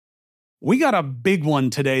We got a big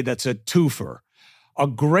one today that's a twofer. A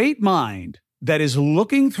great mind that is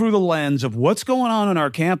looking through the lens of what's going on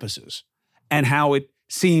our campuses and how it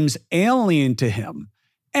seems alien to him.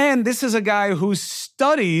 And this is a guy who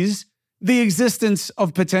studies the existence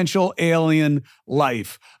of potential alien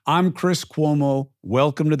life. I'm Chris Cuomo.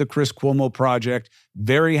 Welcome to the Chris Cuomo Project.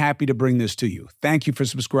 Very happy to bring this to you. Thank you for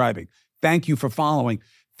subscribing. Thank you for following.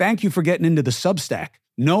 Thank you for getting into the Substack.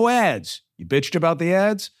 No ads. You bitched about the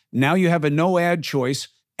ads? Now you have a no ad choice,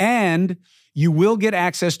 and you will get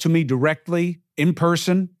access to me directly in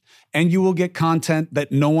person, and you will get content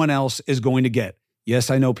that no one else is going to get. Yes,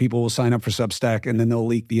 I know people will sign up for Substack and then they'll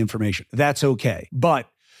leak the information. That's okay. But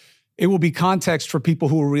it will be context for people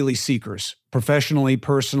who are really seekers, professionally,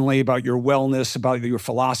 personally, about your wellness, about your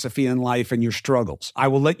philosophy in life and your struggles. I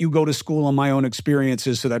will let you go to school on my own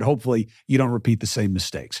experiences so that hopefully you don't repeat the same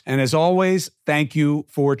mistakes. And as always, thank you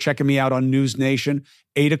for checking me out on News Nation,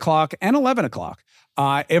 8 o'clock and 11 o'clock,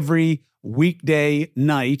 every weekday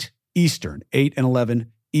night Eastern, 8 and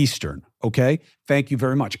 11 Eastern. Okay? Thank you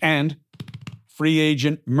very much. And free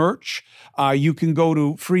agent merch. You can go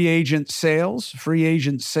to free agent sales,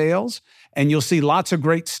 and you'll see lots of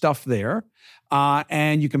great stuff there.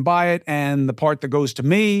 And you can buy it. And the part that goes to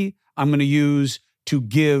me, I'm going to use to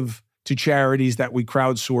give to charities that we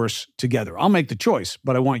crowdsource together. I'll make the choice,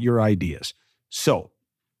 but I want your ideas. So,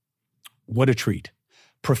 what a treat.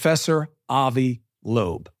 Professor Avi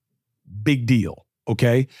Loeb. Big deal,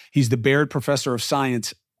 okay? He's the Baird Professor of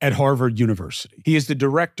Science at Harvard University. He is the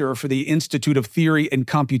director for the Institute of Theory and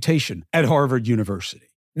Computation at Harvard University.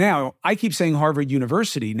 Now, I keep saying Harvard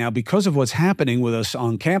University now because of what's happening with us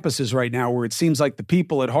on campuses right now, where it seems like the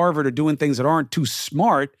people at Harvard are doing things that aren't too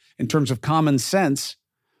smart in terms of common sense.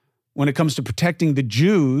 When it comes to protecting the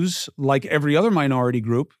Jews, like every other minority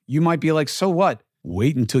group, you might be like, so what?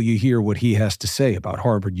 Wait until you hear what he has to say about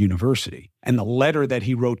Harvard University and the letter that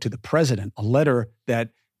he wrote to the president, a letter that,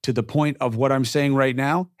 to the point of what I'm saying right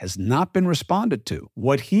now, has not been responded to.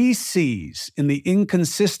 What he sees in the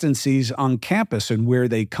inconsistencies on campus and where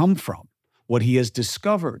they come from, what he has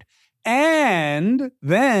discovered. And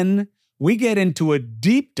then we get into a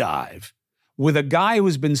deep dive with a guy who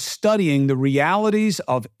has been studying the realities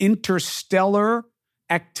of interstellar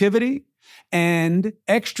activity and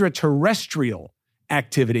extraterrestrial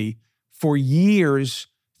activity for years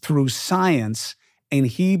through science. And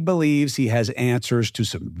he believes he has answers to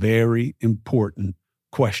some very important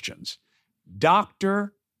questions.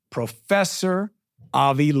 Dr. Professor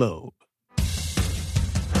Avi Loeb.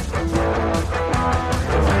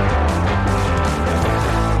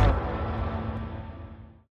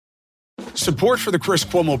 Support for the Chris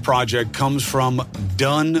Cuomo Project comes from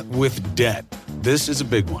Done with Debt. This is a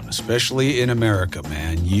big one, especially in America,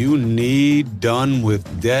 man. You need Done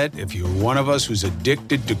with Debt. If you're one of us who's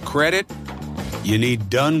addicted to credit, you need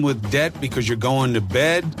Done with Debt because you're going to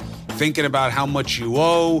bed thinking about how much you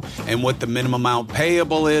owe and what the minimum amount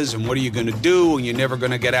payable is and what are you going to do, and you're never going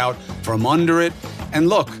to get out from under it. And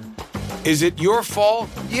look, is it your fault?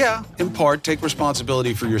 Yeah, in part, take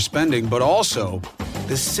responsibility for your spending, but also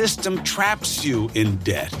the system traps you in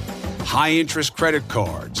debt. High interest credit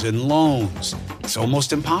cards and loans. It's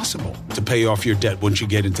almost impossible to pay off your debt once you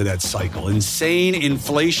get into that cycle. Insane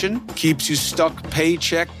inflation keeps you stuck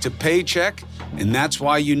paycheck to paycheck. And that's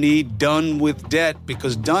why you need Done with Debt,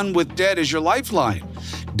 because Done with Debt is your lifeline.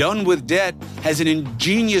 Done with Debt has an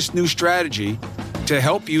ingenious new strategy to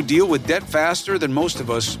help you deal with debt faster than most of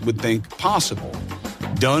us would think possible.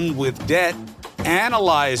 Done with Debt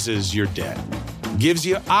analyzes your debt, gives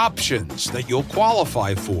you options that you'll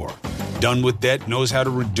qualify for. Done with Debt knows how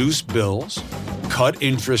to reduce bills, cut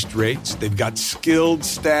interest rates. They've got skilled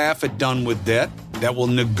staff at Done with Debt that will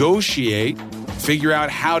negotiate, figure out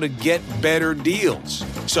how to get better deals.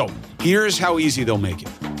 So here's how easy they'll make it.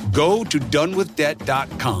 Go to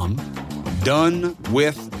donewithdebt.com,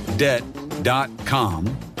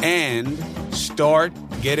 donewithdebt.com, and start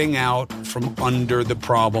getting out from under the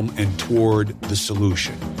problem and toward the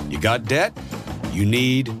solution. You got debt? You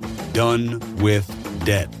need Done with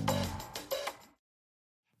Debt.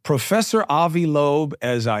 Professor Avi Loeb,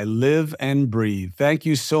 as I live and breathe, thank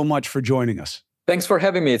you so much for joining us. Thanks for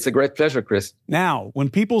having me. It's a great pleasure, Chris. Now, when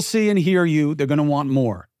people see and hear you, they're going to want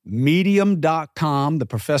more. Medium.com, the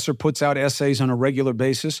professor puts out essays on a regular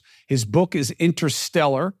basis. His book is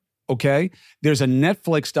Interstellar, okay? There's a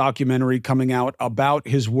Netflix documentary coming out about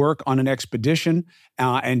his work on an expedition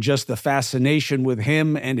and just the fascination with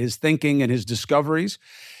him and his thinking and his discoveries.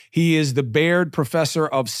 He is the Baird Professor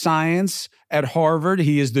of Science at Harvard.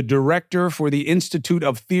 He is the director for the Institute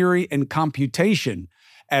of Theory and Computation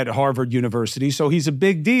at Harvard University. So he's a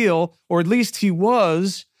big deal, or at least he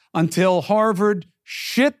was until Harvard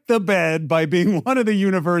shit the bed by being one of the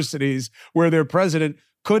universities where their president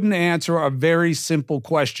couldn't answer a very simple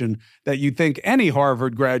question that you think any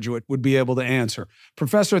Harvard graduate would be able to answer.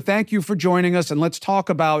 Professor, thank you for joining us, and let's talk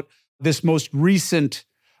about this most recent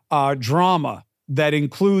drama that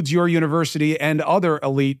includes your university and other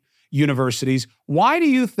elite universities. Why do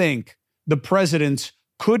you think the presidents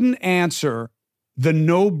couldn't answer the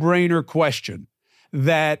no-brainer question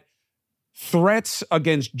that threats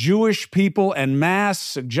against Jewish people en masse,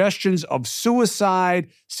 suggestions of suicide,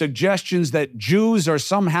 suggestions that Jews are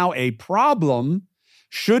somehow a problem,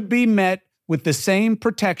 should be met with the same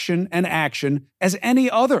protection and action as any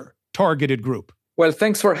other targeted group? Well,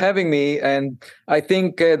 thanks for having me. And I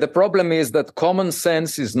think the problem is that common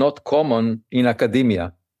sense is not common in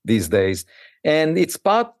academia these days. And it's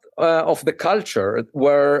part of the culture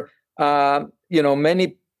where,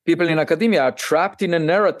 many people in academia are trapped in a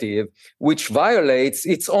narrative which violates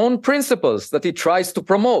its own principles that it tries to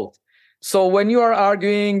promote. So when you are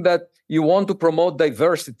arguing that you want to promote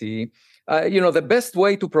diversity, the best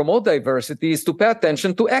way to promote diversity is to pay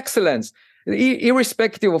attention to excellence.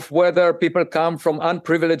 Irrespective of whether people come from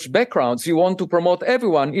unprivileged backgrounds, you want to promote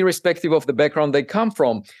everyone, irrespective of the background they come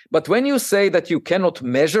from. But when you say that you cannot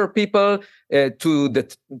measure people to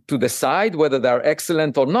decide whether they're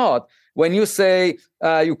excellent or not, when you say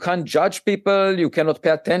you can't judge people, you cannot pay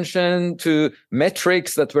attention to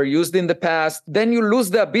metrics that were used in the past, then you lose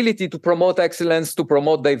the ability to promote excellence, to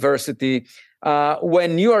promote diversity.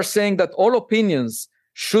 When you are saying that all opinions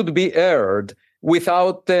should be aired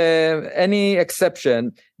without any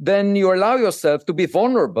exception, then you allow yourself to be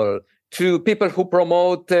vulnerable to people who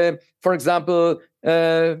promote, for example,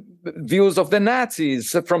 views of the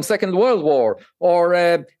Nazis from Second World War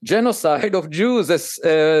or genocide of Jews, as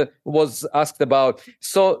was asked about.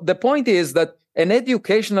 So the point is that an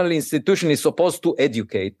educational institution is supposed to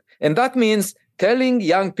educate. And that means telling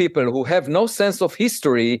young people who have no sense of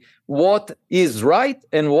history what is right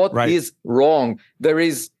and what is wrong. There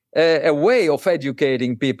is a way of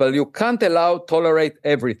educating people. You can't tolerate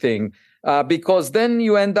everything because then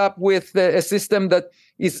you end up with a system that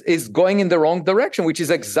is going in the wrong direction, which is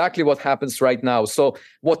exactly what happens right now. So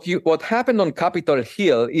what happened on Capitol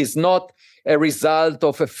Hill is not a result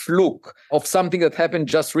of a fluke, of something that happened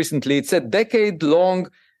just recently. It's a decade-long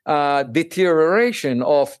deterioration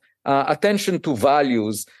of attention to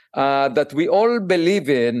values that we all believe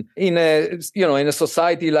in a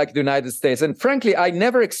society like the United States. And frankly, I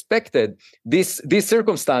never expected these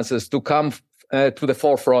circumstances to come to the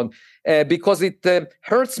forefront because it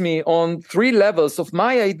hurts me on three levels of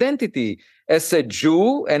my identity as a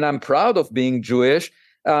Jew, and I'm proud of being Jewish,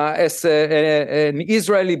 as an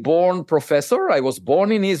Israeli-born professor. I was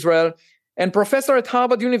born in Israel, and professor at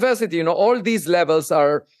Harvard University. All these levels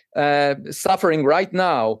are suffering right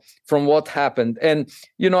now from what happened. And,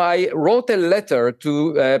 I wrote a letter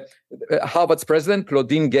to Harvard's president,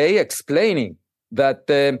 Claudine Gay, explaining that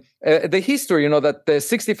the history, that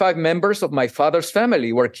 65 members of my father's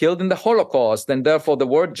family were killed in the Holocaust, and therefore the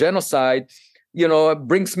word genocide,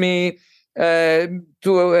 brings me I'm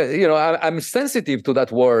sensitive to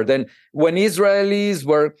that word. And when Israelis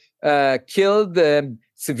were killed,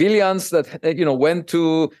 civilians that went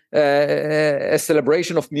to a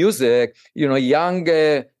celebration of music, young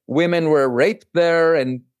women were raped there,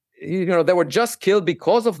 and they were just killed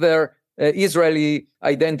because of their Israeli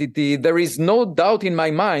identity. There is no doubt in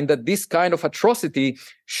my mind that this kind of atrocity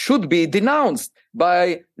should be denounced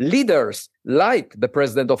by leaders like the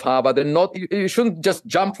president of Harvard, and not you shouldn't just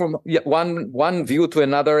jump from one view to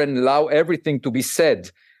another and allow everything to be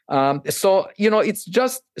said. So it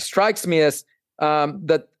just strikes me as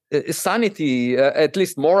that sanity, at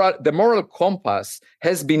least the moral compass,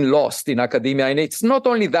 has been lost in academia. And it's not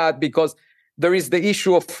only that, because there is the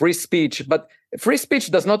issue of free speech, but free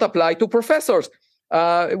speech does not apply to professors.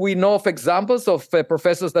 We know of examples of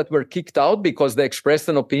professors that were kicked out because they expressed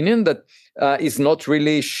an opinion that is not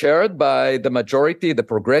really shared by the majority, the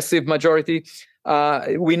progressive majority.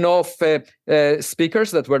 We know of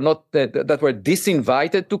speakers that were that were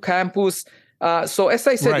disinvited to campus. So, as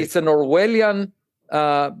I said, It's an Orwellian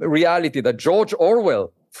reality that George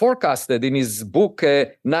Orwell forecasted in his book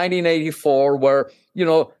 1984, where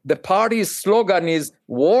the party's slogan is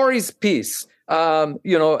 "War is peace."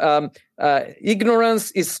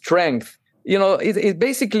 Ignorance is strength. It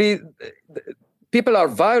basically, people are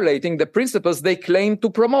violating the principles they claim to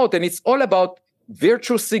promote, and it's all about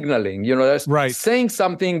virtue signaling. Saying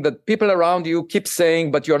something that people around you keep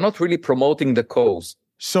saying, but you're not really promoting the cause.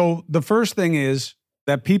 So the first thing is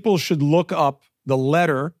that people should look up the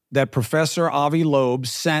letter that Professor Avi Loeb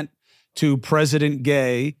sent to President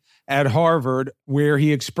Gay at Harvard, where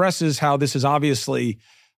he expresses how this is obviously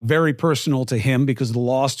very personal to him because of the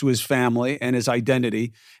loss to his family and his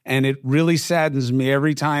identity. And it really saddens me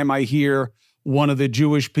every time I hear one of the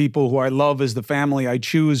Jewish people who I love as the family I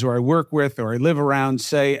choose or I work with or I live around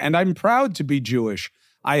say, and I'm proud to be Jewish.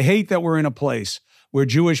 I hate that we're in a place where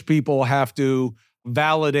Jewish people have to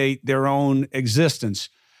validate their own existence.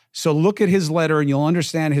 So look at his letter and you'll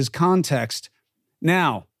understand his context.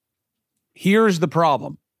 Now, here's the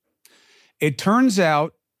problem. It turns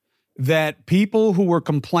out that people who were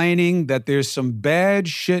complaining that there's some bad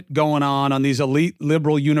shit going on these elite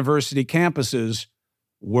liberal university campuses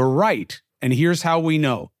were right. And here's how we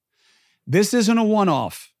know. This isn't a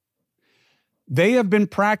one-off. They have been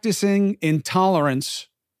practicing intolerance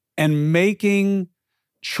and making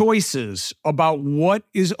choices about what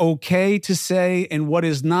is okay to say and what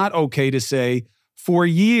is not okay to say for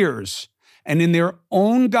years. And in their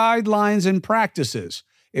own guidelines and practices,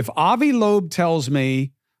 if Avi Loeb tells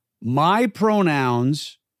me my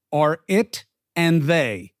pronouns are it and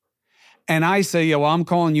they, and I say, yeah, well, I'm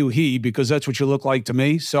calling you he because that's what you look like to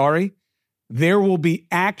me, sorry, there will be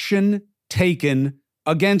action taken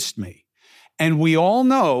against me. And we all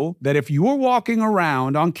know that if you are walking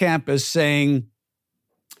around on campus saying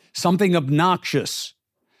something obnoxious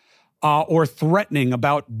or threatening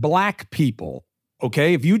about Black people,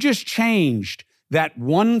 okay, if you just changed that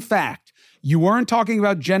one fact, you weren't talking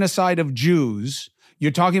about genocide of Jews,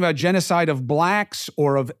 you're talking about genocide of Blacks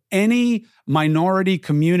or of any minority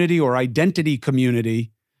community or identity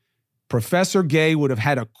community, Professor Gay would have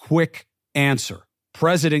had a quick answer.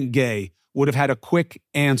 President Gay would have had a quick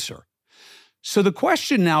answer. So the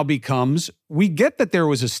question now becomes, we get that there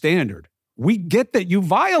was a standard. We get that you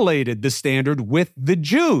violated the standard with the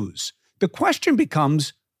Jews. The question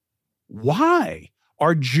becomes, why?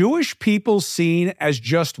 Are Jewish people seen as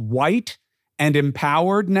just white and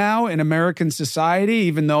empowered now in American society,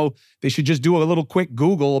 even though they should just do a little quick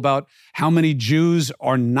Google about how many Jews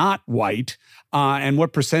are not white and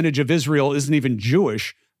what percentage of Israel isn't even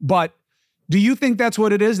Jewish? But do you think that's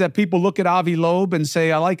what it is, that people look at Avi Loeb and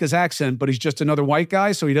say, I like his accent, but he's just another white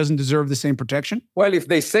guy, so he doesn't deserve the same protection? Well, if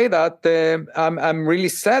they say that, I'm really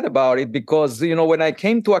sad about it because, when I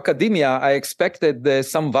came to academia, I expected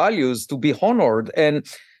some values to be honored. And,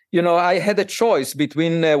 I had a choice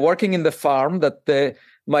between working in the farm that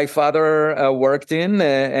my father worked in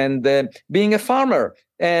and being a farmer.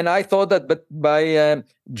 And I thought that by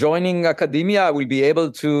joining academia, I will be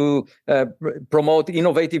able to promote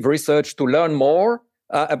innovative research to learn more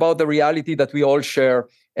about the reality that we all share.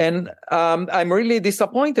 And I'm really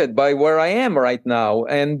disappointed by where I am right now.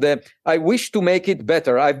 And I wish to make it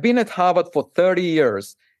better. I've been at Harvard for 30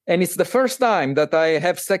 years. And it's the first time that I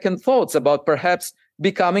have second thoughts about perhaps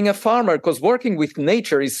becoming a farmer, because working with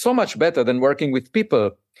nature is so much better than working with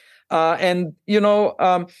people. I'm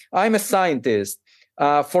a scientist.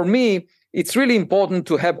 For me, it's really important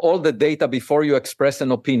to have all the data before you express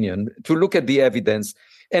an opinion, to look at the evidence.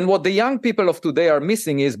 And what the young people of today are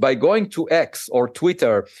missing is by going to X or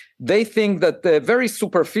Twitter, they think that very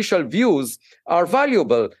superficial views are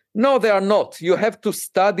valuable. No, they are not. You have to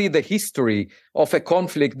study the history of a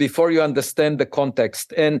conflict before you understand the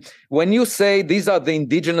context. And when you say these are the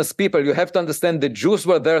indigenous people, you have to understand the Jews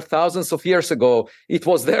were there thousands of years ago. It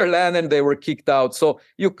was their land and they were kicked out. So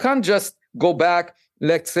you can't just go back,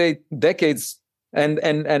 let's say, decades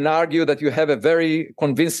and argue that you have a very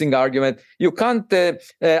convincing argument. You can't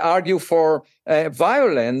argue for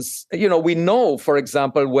violence. We know, for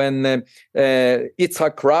example, when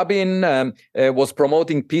Yitzhak Rabin was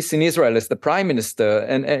promoting peace in Israel as the prime minister,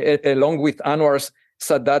 and along with Anwar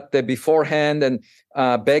Sadat beforehand and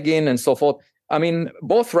Begin and so forth. I mean,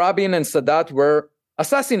 both Rabin and Sadat were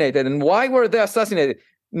assassinated. And why were they assassinated?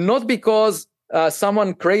 Not because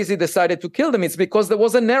someone crazy decided to kill them. It's because there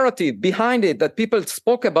was a narrative behind it that people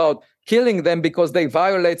spoke about killing them because they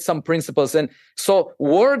violate some principles. And so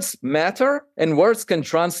words matter and words can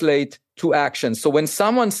translate to action. So when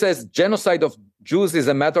someone says genocide of Jews is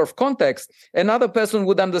a matter of context, another person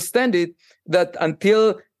would understand it that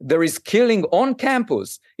until there is killing on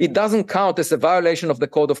campus, it doesn't count as a violation of the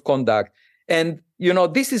code of conduct. And,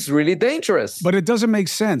 this is really dangerous. But it doesn't make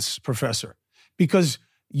sense, Professor, because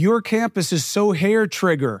your campus is so hair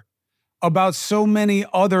trigger about so many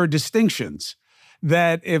other distinctions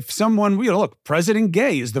that if someone, look, President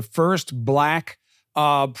Gay is the first Black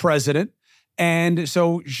president. And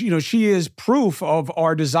so, she is proof of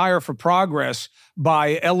our desire for progress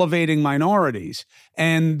by elevating minorities.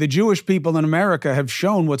 And the Jewish people in America have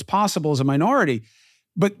shown what's possible as a minority.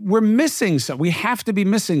 But we're missing something. We have to be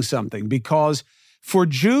missing something, because for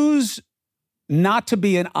Jews not to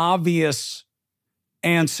be an obvious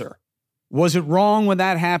answer Was it wrong when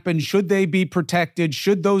that happened? Should they be protected?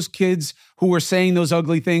 Should those kids who were saying those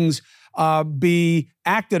ugly things be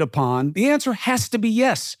acted upon? The answer has to be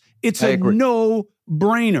yes. It's a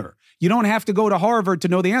no-brainer. You don't have to go to Harvard to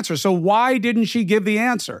know the answer. So why didn't she give the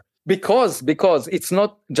answer? Because it's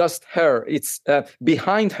not just her. It's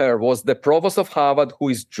behind her was the provost of Harvard, who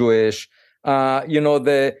is Jewish.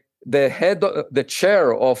 The head, the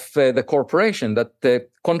chair of the corporation that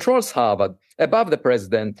controls Harvard, above the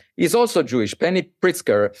president, is also Jewish. Penny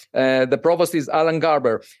Pritzker. The provost is Alan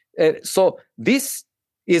Garber. So this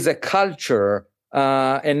is a culture,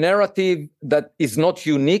 a narrative that is not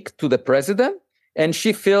unique to the president. And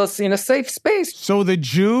she feels in a safe space. So the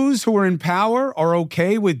Jews who are in power are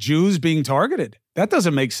okay with Jews being targeted? That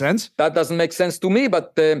doesn't make sense. That doesn't make sense to me,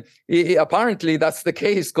 but apparently that's the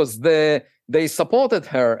case because they supported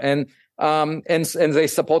her. And they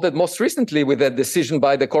supported most recently with a decision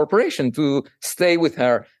by the corporation to stay with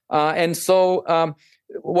her.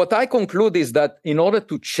 What I conclude is that in order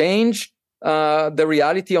to change the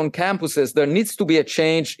reality on campuses, there needs to be a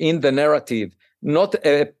change in the narrative, not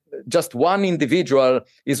just one individual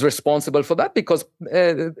is responsible for that, because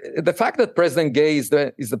the fact that President Gay is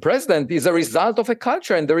the president is a result of a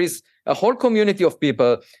culture, and there is a whole community of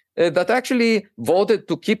people that actually voted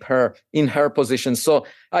to keep her in her position. So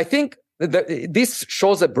I think that this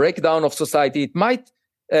shows a breakdown of society. It might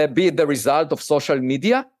be the result of social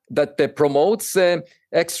media that promotes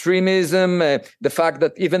extremism, the fact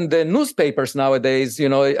that even the newspapers nowadays,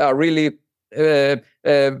 are really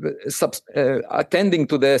attending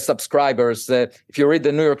to the subscribers. If you read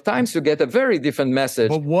the New York Times, you get a very different message.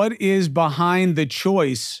 But what is behind the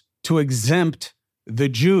choice to exempt the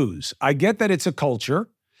Jews? I get that it's a culture.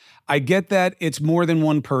 I get that it's more than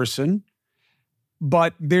one person.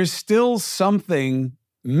 But there's still something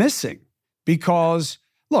missing because,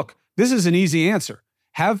 look, this is an easy answer.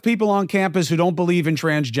 Have people on campus who don't believe in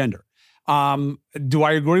transgender. Do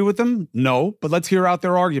I agree with them? No, but let's hear out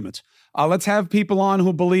their arguments. Let's have people on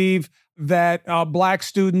who believe that black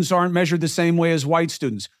students aren't measured the same way as white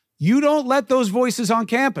students. You don't let those voices on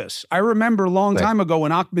campus. I remember a long time ago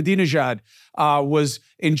when Ahmadinejad was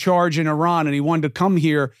in charge in Iran and he wanted to come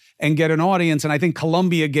here and get an audience, and I think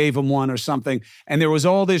Columbia gave him one or something, and there was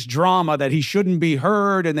all this drama that he shouldn't be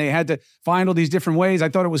heard and they had to find all these different ways. I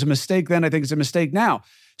thought it was a mistake then. I think it's a mistake now.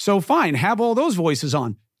 So fine, have all those voices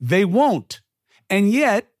on. They won't. And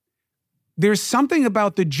yet, there's something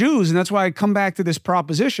about the Jews, and that's why I come back to this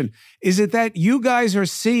proposition. Is it that you guys are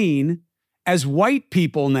seen as white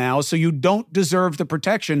people now, so you don't deserve the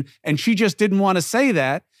protection, and she just didn't want to say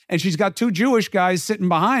that, and she's got two Jewish guys sitting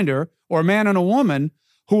behind her, or a man and a woman,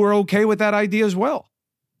 who are okay with that idea as well?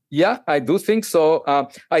 Yeah, I do think so.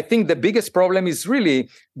 I think the biggest problem is really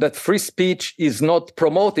that free speech is not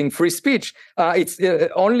promoting free speech. It's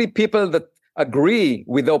only people that agree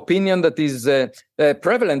with the opinion that is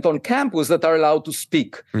prevalent on campus that are allowed to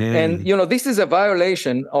speak. And, this is a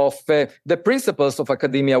violation of the principles of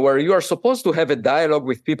academia, where you are supposed to have a dialogue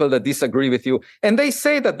with people that disagree with you. And they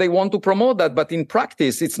say that they want to promote that, but in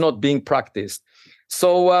practice, it's not being practiced.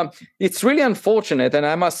 So it's really unfortunate. And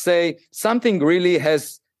I must say something really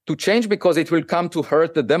has to change, because it will come to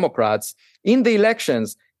hurt the Democrats in the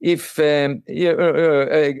elections if given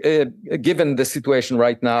the situation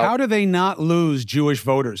right now. How do they not lose Jewish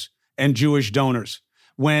voters and Jewish donors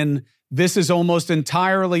when this is almost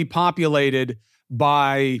entirely populated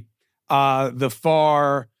by the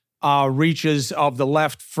far reaches of the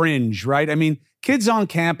left fringe, right? I mean, kids on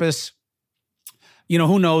campus,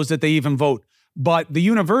 who knows that they even vote, but the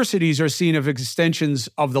universities are seen as extensions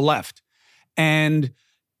of the left. And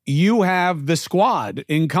you have the squad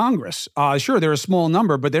in Congress. Sure, they're a small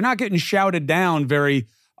number, but they're not getting shouted down very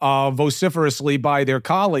vociferously by their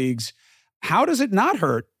colleagues. How does it not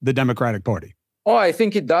hurt the Democratic Party? Oh, I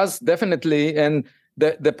think it does, definitely. And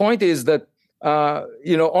the point is that,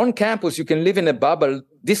 on campus, you can live in a bubble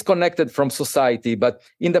disconnected from society. But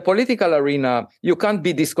in the political arena, you can't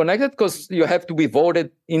be disconnected because you have to be voted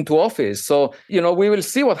into office. So, we will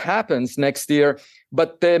see what happens next year.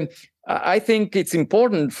 But I think it's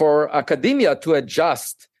important for academia to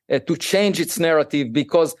adjust, to change its narrative,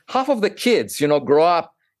 because half of the kids, grow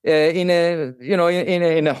up in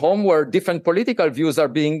a home where different political views are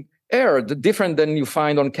being aired, different than you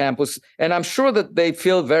find on campus. And I'm sure that they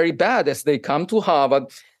feel very bad as they come to Harvard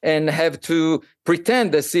and have to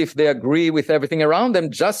pretend as if they agree with everything around them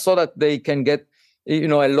just so that they can get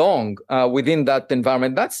along within that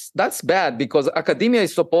environment. That's bad, because academia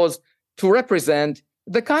is supposed to represent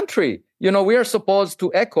the country. We are supposed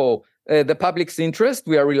to echo the public's interest.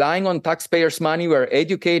 We are relying on taxpayers' money. We are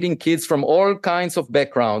educating kids from all kinds of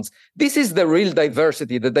backgrounds. This is the real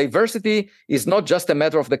diversity. The diversity is not just a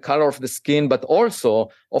matter of the color of the skin, but also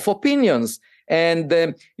of opinions. And,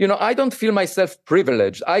 I don't feel myself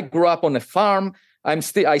privileged. I grew up on a farm. I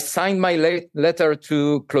signed my letter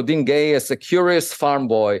to Claudine Gay as a curious farm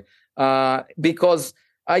boy because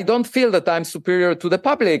I don't feel that I'm superior to the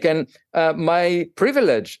public. And my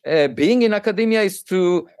privilege being in academia is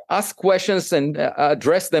to ask questions and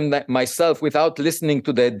address them myself without listening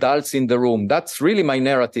to the adults in the room. That's really my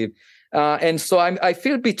narrative. And so I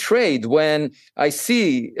feel betrayed when I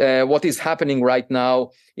see what is happening right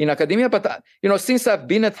now in academia. But, since I've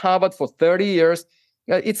been at Harvard for 30 years,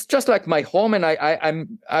 it's just like my home, and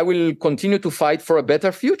I will continue to fight for a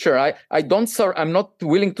better future. I'm not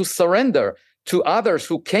willing to surrender to others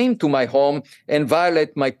who came to my home and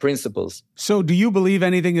violate my principles. So do you believe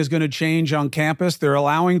anything is going to change on campus? They're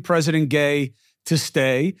allowing President Gay to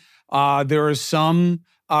stay. There are some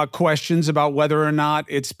questions about whether or not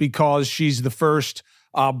it's because she's the first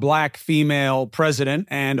black female president,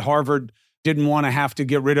 and Harvard didn't want to have to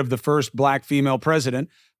get rid of the first black female president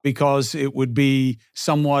because it would be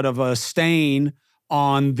somewhat of a stain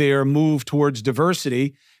on their move towards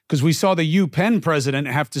diversity. Because we saw the UPenn president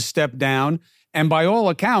have to step down. And by all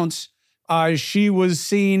accounts, she was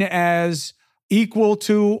seen as equal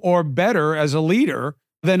to or better as a leader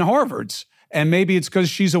than Harvard's. And maybe it's because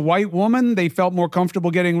she's a white woman. They felt more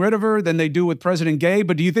comfortable getting rid of her than they do with President Gay.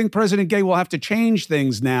 But do you think President Gay will have to change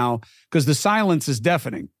things now? Because the silence is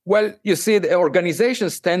deafening. Well, you see, the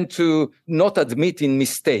organizations tend to not admit in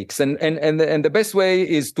mistakes. And the best way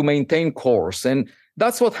is to maintain course. And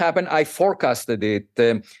that's what happened. I forecasted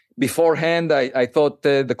it. Beforehand, I thought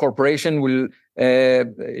the corporation will,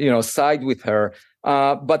 side with her.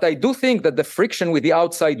 But I do think that the friction with the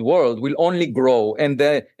outside world will only grow, and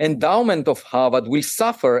the endowment of Harvard will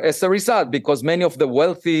suffer as a result because many of the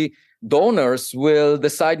wealthy donors will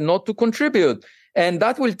decide not to contribute. And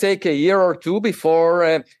that will take a year or two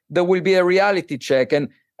before there will be a reality check. And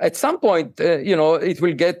at some point,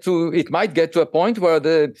 it might get to a point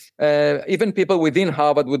where even people within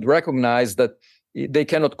Harvard would recognize that they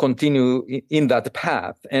cannot continue in that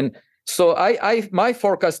path. And so my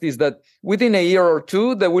forecast is that within a year or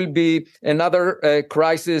two, there will be another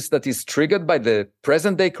crisis that is triggered by the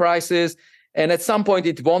present day crisis. And at some point,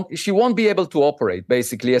 she won't be able to operate,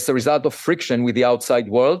 basically, as a result of friction with the outside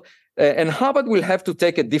world. And Harvard will have to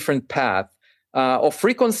take a different path of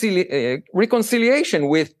reconciliation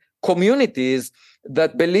with communities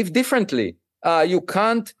that believe differently. You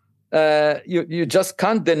just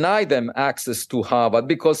can't deny them access to Harvard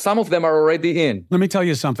because some of them are already in. Let me tell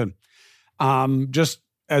you something. Just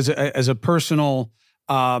as a personal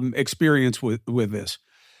experience with this.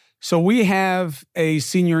 So we have a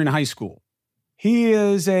senior in high school. He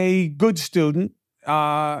is a good student.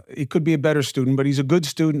 He could be a better student, but he's a good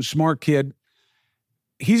student, smart kid.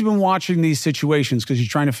 He's been watching these situations because he's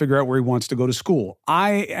trying to figure out where he wants to go to school.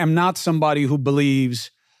 I am not somebody who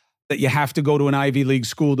believes that you have to go to an Ivy League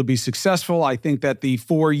school to be successful. I think that the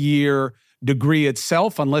 4-year degree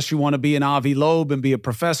itself, unless you want to be an Avi Loeb and be a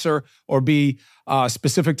professor or be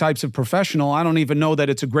specific types of professional, I don't even know that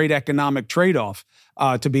it's a great economic trade-off,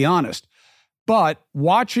 to be honest. But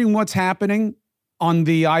watching what's happening on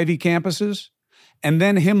the Ivy campuses, and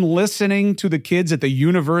then him listening to the kids at the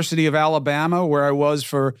University of Alabama, where I was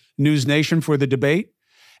for News Nation for the debate,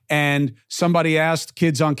 and somebody asked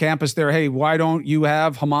kids on campus there, hey, why don't you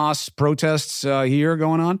have Hamas protests here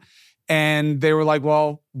going on? And they were like,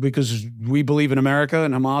 well, because we believe in America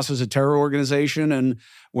and Hamas is a terror organization and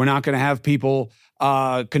we're not going to have people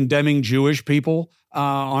condemning Jewish people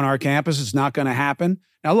on our campus. It's not going to happen.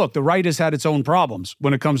 Now, look, the right has had its own problems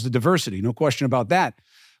when it comes to diversity. No question about that.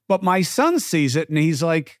 But my son sees it and he's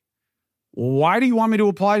like, why do you want me to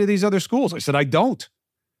apply to these other schools? I said, I don't,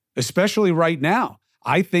 especially right now.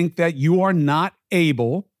 I think that you are not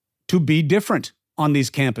able to be different on these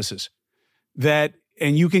campuses.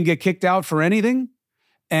 And you can get kicked out for anything.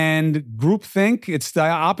 And groupthink, it's the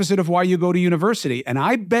opposite of why you go to university. And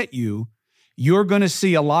I bet you're going to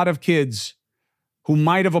see a lot of kids who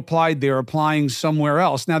might have applied there applying somewhere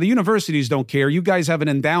else. Now, the universities don't care. You guys have an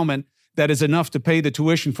endowment that is enough to pay the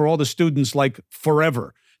tuition for all the students like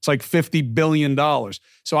forever. It's like $50 billion.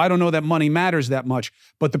 So I don't know that money matters that much,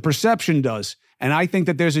 but the perception does. And I think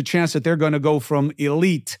that there's a chance that they're going to go from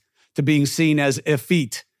elite to being seen as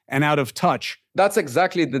effete and out of touch. That's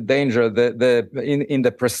exactly the danger in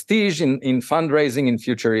the prestige, in fundraising in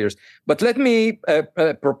future years. But let me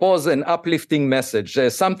propose an uplifting message,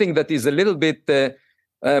 something that is a little bit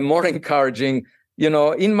more encouraging.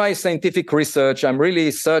 in my scientific research, I'm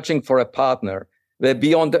really searching for a partner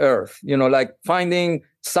beyond Earth, like finding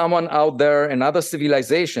someone out there, another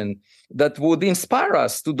civilization that would inspire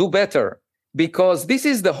us to do better. Because this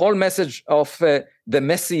is the whole message of the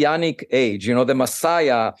Messianic age. The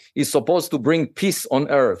Messiah is supposed to bring peace on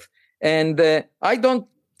earth. And I don't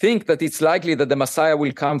think that it's likely that the Messiah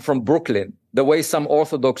will come from Brooklyn, the way some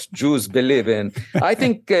Orthodox Jews believe in. I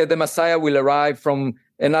think the Messiah will arrive from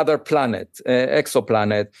another planet,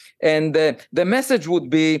 exoplanet. And the message would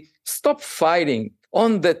be, stop fighting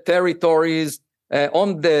on the territories,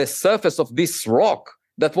 on the surface of this rock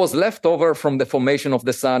that was left over from the formation of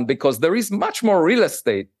the sun, because there is much more real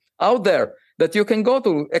estate out there that you can go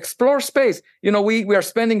to explore space. We are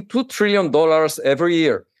spending $2 trillion every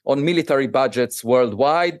year on military budgets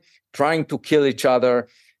worldwide, trying to kill each other.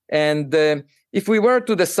 And if we were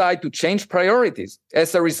to decide to change priorities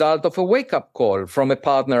as a result of a wake-up call from a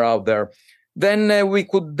partner out there, then we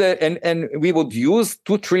could, and we would use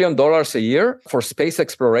 $2 trillion a year for space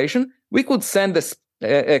exploration. We could send a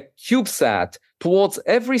CubeSat towards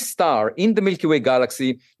every star in the Milky Way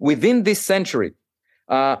galaxy within this century,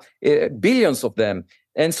 billions of them.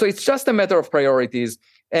 And so it's just a matter of priorities.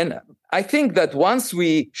 And I think that once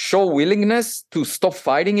we show willingness to stop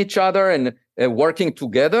fighting each other and working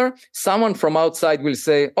together, someone from outside will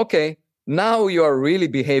say, okay, now you are really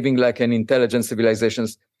behaving like an intelligent civilization.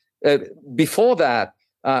 Before that,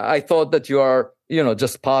 I thought that you are,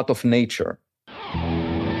 just part of nature.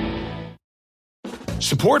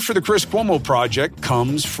 Support for the Chris Cuomo Project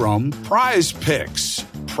comes from Prize Picks.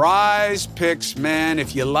 Prize Picks, man,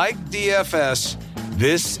 if you like DFS,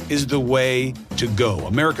 this is the way to go.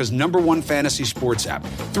 America's #1 fantasy sports app.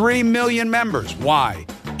 3 million members. Why?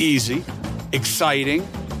 Easy, exciting,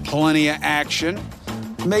 plenty of action.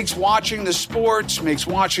 Makes watching the sports, makes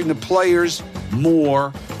watching the players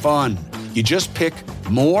more fun. You just pick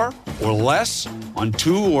more or less on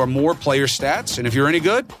 2 or more player stats, and if you're any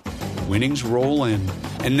good, winnings roll in.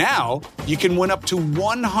 And now you can win up to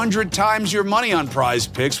 100 times your money on Prize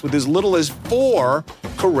Picks with as little as 4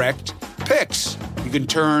 correct picks. You can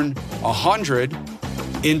turn 100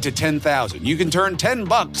 into 10,000. You can turn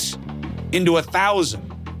 $10 into 1,000.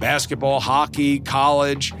 Basketball, hockey,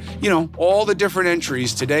 college, all the different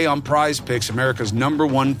entries today on Prize Picks, America's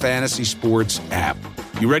 #1 fantasy sports app.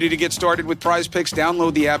 You ready to get started with Prize Picks?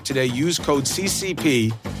 Download the app today. Use code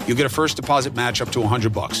CCP. You'll get a first deposit match up to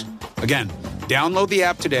 $100. Again, download the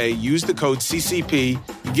app today. Use the code CCP.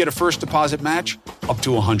 You get a first deposit match up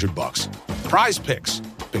to $100. Prize Picks.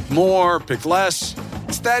 Pick more, pick less.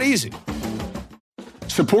 It's that easy.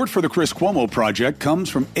 Support for the Chris Cuomo Project comes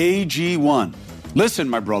from AG1. Listen,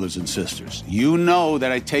 my brothers and sisters, you know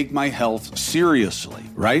that I take my health seriously,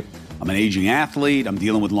 right? I'm an aging athlete. I'm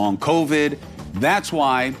dealing with long COVID. That's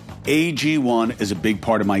why AG1 is a big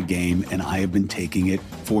part of my game, and I have been taking it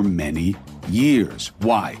for many years.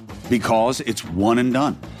 Why? Because it's one and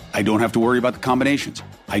done. I don't have to worry about the combinations.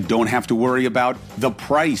 I don't have to worry about the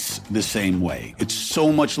price the same way. It's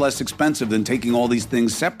so much less expensive than taking all these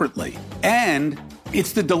things separately. And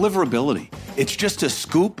it's the deliverability. It's just a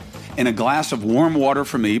scoop in a glass of warm water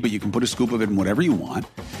for me, but you can put a scoop of it in whatever you want.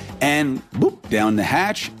 And boop, down the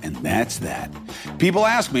hatch, and that's that. People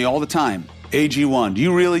ask me all the time, AG1, do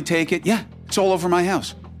you really take it? Yeah, it's all over my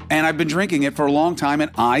house. And I've been drinking it for a long time,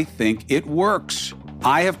 and I think it works.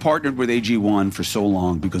 I have partnered with AG1 for so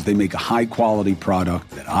long because they make a high-quality product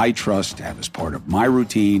that I trust to have as part of my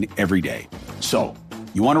routine every day. So,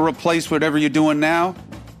 you want to replace whatever you're doing now?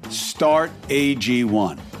 Start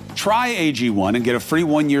AG1. Try AG1 and get a free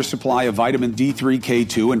 1-year supply of vitamin D3,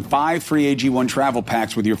 K2, and 5 free AG1 travel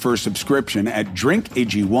packs with your first subscription at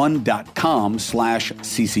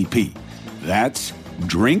drinkag1.com/CCP. That's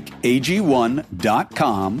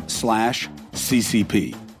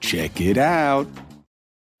drinkag1.com/CCP. Check it out.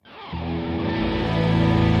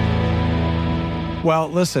 Well,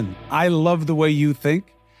 listen, I love the way you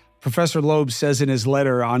think. Professor Loeb says in his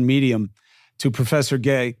letter on Medium to Professor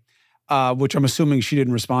Gay, which I'm assuming she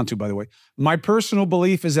didn't respond to, by the way, my personal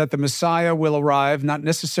belief is that the Messiah will arrive not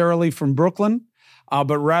necessarily from Brooklyn,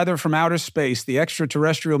 but rather from outer space. The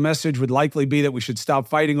extraterrestrial message would likely be that we should stop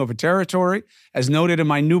fighting over territory. As noted in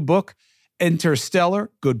my new book,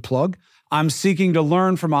 Interstellar, good plug, I'm seeking to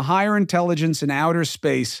learn from a higher intelligence in outer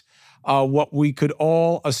space what we could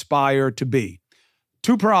all aspire to be.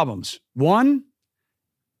 2 problems. 1,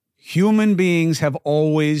 human beings have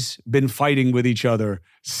always been fighting with each other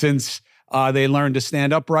since they learned to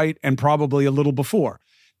stand upright, and probably a little before.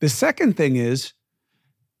 The second thing is,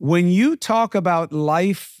 when you talk about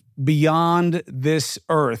life beyond this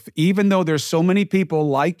earth, even though there's so many people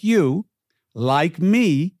like you, like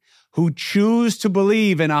me, who choose to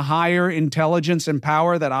believe in a higher intelligence and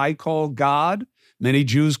power that I call God, many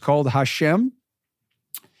Jews called Hashem,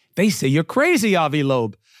 they say you're crazy, Avi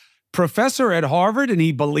Loeb. Professor at Harvard, and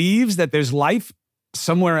he believes that there's life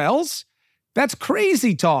somewhere else? That's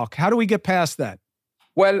crazy talk. How do we get past that?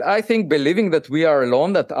 Well, I think believing that we are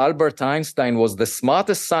alone, that Albert Einstein was the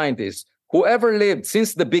smartest scientist who ever lived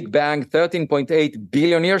since the Big Bang 13.8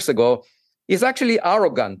 billion years ago, is actually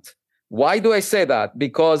arrogant. Why do I say that?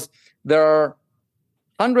 Because there are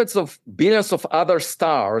hundreds of billions of other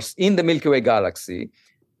stars in the Milky Way galaxy,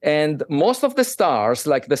 and most of the stars,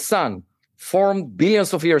 like the sun, formed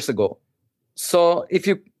billions of years ago. So if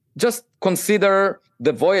you just consider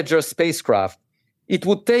the Voyager spacecraft, it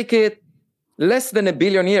would take it less than 1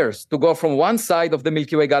 billion years to go from one side of the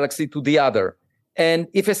Milky Way galaxy to the other. And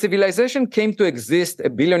if a civilization came to exist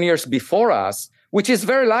 1 billion years before us, which is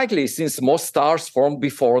very likely since most stars formed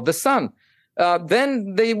before the sun,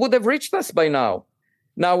 then they would have reached us by now.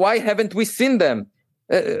 Now, why haven't we seen them?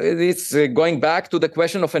 It's going back to the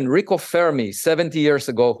question of Enrico Fermi 70 years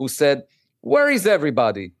ago, who said, "Where is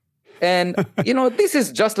everybody?" And, this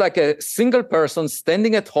is just like a single person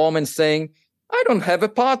standing at home and saying, "I don't have a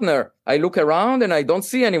partner. I look around and I don't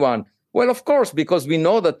see anyone." Well, of course, because we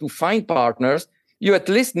know that to find partners, you at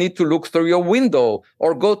least need to look through your window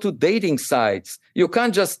or go to dating sites. You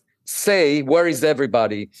can't just say, "Where is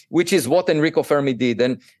everybody?" which is what Enrico Fermi did.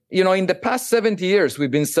 And, in the past 70 years,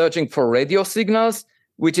 we've been searching for radio signals,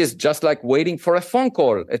 which is just like waiting for a phone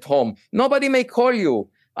call at home. Nobody may call you.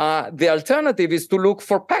 The alternative is to look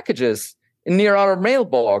for packages near our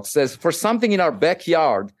mailbox, as for something in our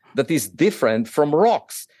backyard that is different from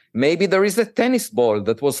rocks. Maybe there is a tennis ball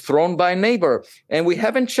that was thrown by a neighbor, and we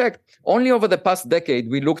haven't checked. Only over the past decade,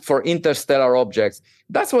 we looked for interstellar objects.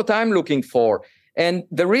 That's what I'm looking for. And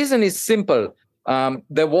the reason is simple.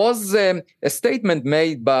 There was a statement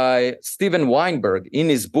made by Steven Weinberg in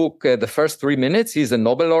his book, The First 3 Minutes. He's a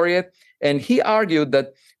Nobel laureate. And he argued that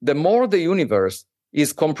the more the universe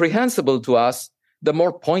is comprehensible to us, the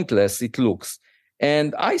more pointless it looks.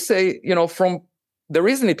 And I say, the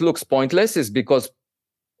reason it looks pointless is because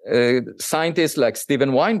scientists like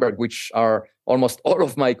Steven Weinberg, which are almost all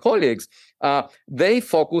of my colleagues, they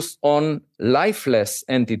focus on lifeless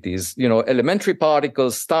entities, elementary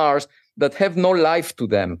particles, stars that have no life to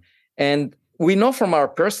them. And we know from our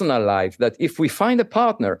personal life that if we find a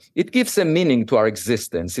partner, it gives a meaning to our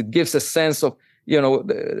existence. It gives a sense of,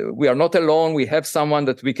 we are not alone. We have someone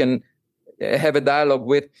that we can have a dialogue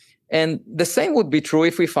with. And the same would be true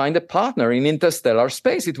if we find a partner in interstellar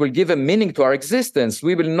space. It will give a meaning to our existence.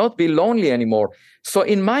 We will not be lonely anymore. So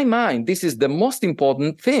in my mind, this is the most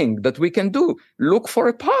important thing that we can do. Look for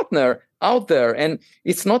a partner out there. And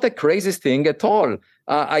it's not a crazy thing at all.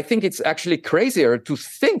 I think it's actually crazier to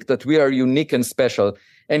think that we are unique and special.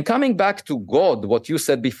 And coming back to God, what you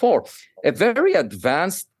said before, a very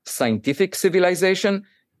advanced scientific civilization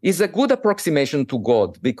is a good approximation to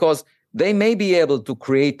God, because they may be able to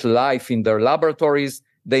create life in their laboratories.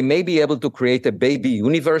 They may be able to create a baby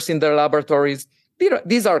universe in their laboratories.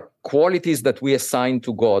 These are qualities that we assign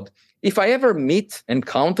to God. If I ever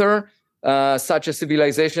encounter such a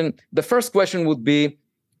civilization, the first question would be,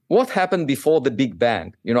 what happened before the Big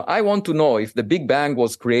Bang? I want to know if the Big Bang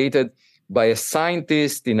was created by a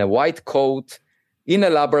scientist in a white coat in a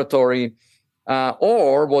laboratory,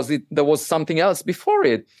 or there was something else before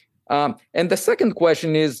it. And the second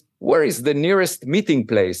question is, where is the nearest meeting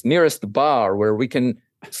place, nearest bar where we can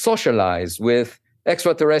socialize with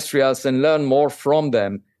extraterrestrials and learn more from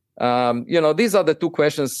them? These are the two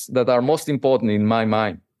questions that are most important in my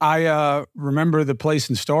mind. I remember the place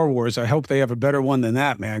in Star Wars. I hope they have a better one than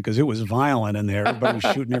that, man, because it was violent in there. Everybody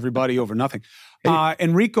was shooting everybody over nothing.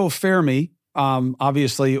 Enrico Fermi,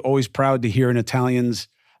 obviously always proud to hear an Italian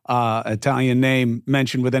name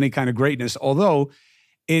mentioned with any kind of greatness, although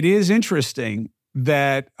it is interesting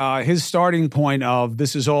that his starting point of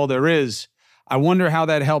this is all there is, I wonder how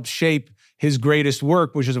that helps shape his greatest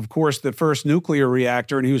work, which is, of course, the first nuclear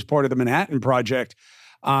reactor, and he was part of the Manhattan Project.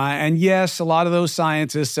 And yes, a lot of those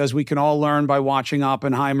scientists, as we can all learn by watching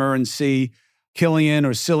Oppenheimer and see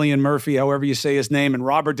Cillian Murphy, however you say his name, and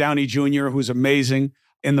Robert Downey Jr., who's amazing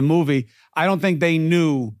in the movie, I don't think they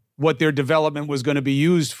knew what their development was going to be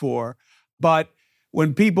used for. But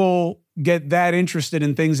when people get that interested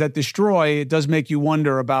in things that destroy, it does make you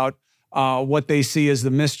wonder about what they see as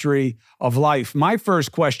the mystery of life. My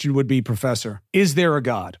first question would be, Professor, is there a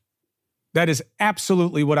God? That is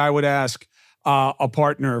absolutely what I would ask a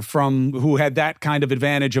partner from who had that kind of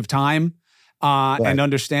advantage of time and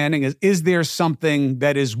understanding. Is there something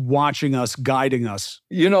that is watching us, guiding us?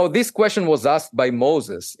 This question was asked by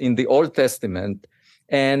Moses in the Old Testament.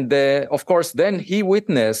 And of course, then he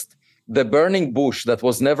witnessed the burning bush that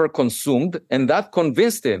was never consumed, and that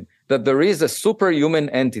convinced him that there is a superhuman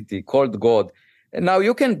entity called God. And now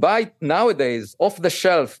you can buy nowadays off the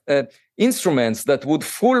shelf instruments that would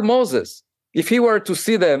fool Moses. If he were to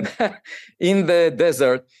see them in the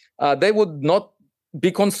desert, they would not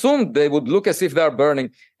be consumed. They would look as if they are burning.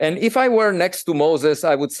 And if I were next to Moses,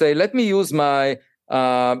 I would say, let me use my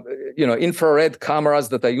infrared cameras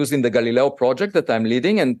that I use in the Galileo project that I'm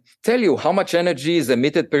leading and tell you how much energy is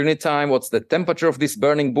emitted per unit time, what's the temperature of this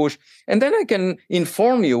burning bush. And then I can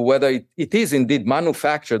inform you whether it is indeed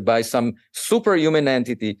manufactured by some superhuman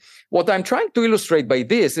entity. What I'm trying to illustrate by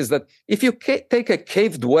this is that if you take a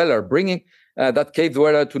cave dweller, bringing that cave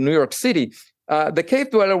dweller to New York City, the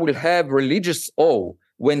cave dweller will have religious awe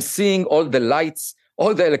when seeing all the lights,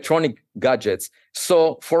 all the electronic gadgets.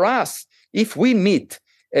 So for us, if we meet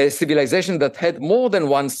a civilization that had more than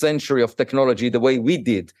 1 century of technology the way we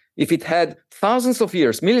did, if it had thousands of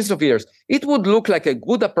years, millions of years, it would look like a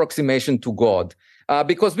good approximation to God,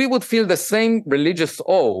 because we would feel the same religious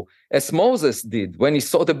awe as Moses did when he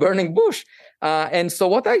saw the burning bush. And so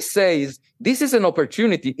what I say is, this is an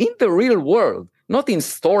opportunity in the real world, not in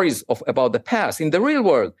stories about the past, in the real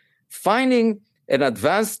world. Finding an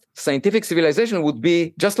advanced scientific civilization would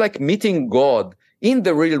be just like meeting God in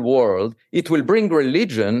the real world. It will bring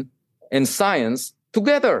religion and science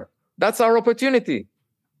together. That's our opportunity.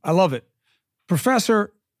 I love it.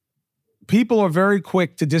 Professor, people are very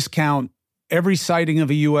quick to discount every sighting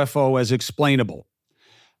of a UFO as explainable.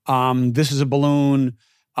 This is a balloon.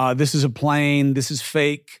 This is a plane. This is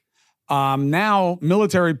fake. Now,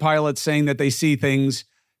 military pilots saying that they see things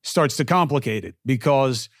starts to complicate it,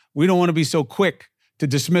 because we don't want to be so quick to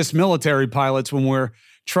dismiss military pilots when we're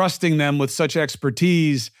trusting them with such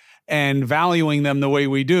expertise and valuing them the way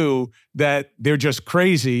we do, that they're just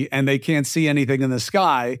crazy and they can't see anything in the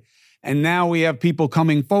sky. And now we have people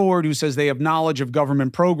coming forward who says they have knowledge of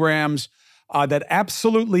government programs that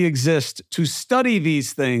absolutely exist to study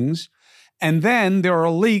these things. And then there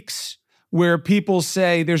are leaks where people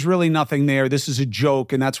say there's really nothing there. This is a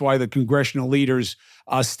joke. And that's why the congressional leaders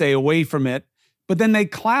stay away from it. But then they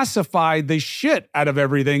classify the shit out of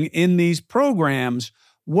everything in these programs.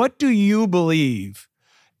 What do you believe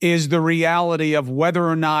is the reality of whether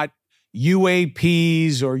or not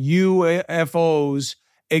UAPs or UFOs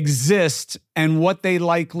exist, and what they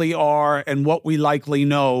likely are and what we likely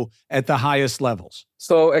know at the highest levels?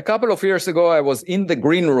 So a couple of years ago, I was in the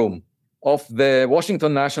green room of the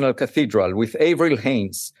Washington National Cathedral with Avril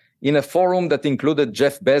Haines in a forum that included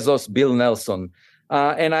Jeff Bezos, Bill Nelson.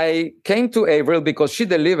 And I came to Avril because she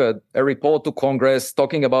delivered a report to Congress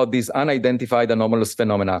talking about these unidentified anomalous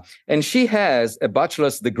phenomena. And she has a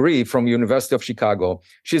bachelor's degree from University of Chicago.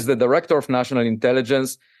 She's the director of national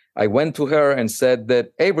intelligence. I went to her and said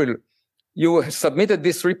that, Avril, you submitted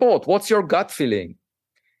this report. What's your gut feeling?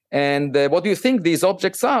 And what do you think these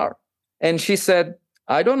objects are? And she said,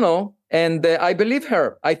 I don't know. And I believe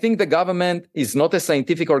her. I think the government is not a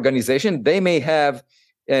scientific organization. They may have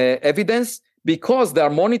evidence, because they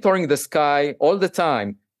are monitoring the sky all the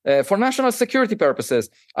time for national security purposes.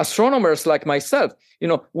 Astronomers like myself,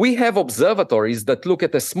 we have observatories that look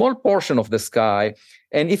at a small portion of the sky,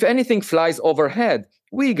 and if anything flies overhead,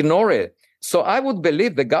 we ignore it. So I would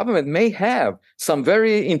believe the government may have some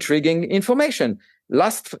very intriguing information.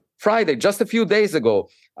 Last Friday, just a few days ago,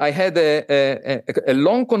 I had a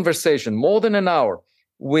long conversation, more than an hour,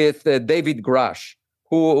 with David Grush,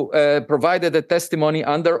 who provided a testimony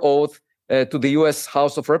under oath to the U.S.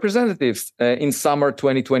 House of Representatives in summer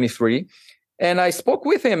 2023. And I spoke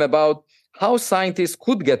with him about how scientists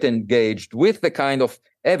could get engaged with the kind of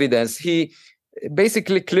evidence. He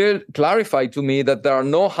basically clarified to me that there are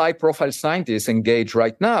no high-profile scientists engaged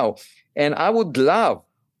right now. And I would love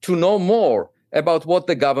to know more about what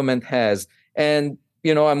the government has. And,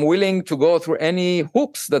 I'm willing to go through any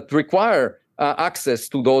hoops that require access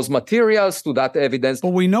to those materials, to that evidence.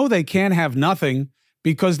 But we know they can't have nothing,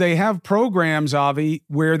 because they have programs, Avi,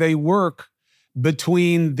 where they work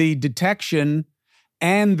between the detection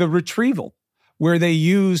and the retrieval, where they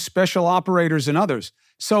use special operators and others.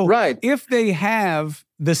 So if they have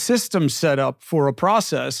the system set up for a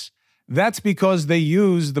process, that's because they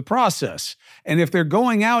use the process. And if they're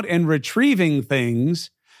going out and retrieving things,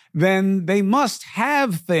 then they must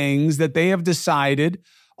have things that they have decided,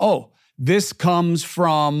 this comes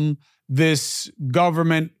from this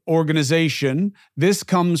government organization, this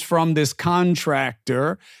comes from this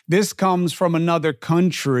contractor, this comes from another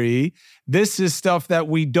country, this is stuff that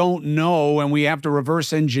we don't know and we have to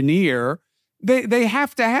reverse engineer. They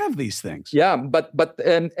have to have these things. Yeah, but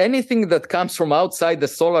anything that comes from outside the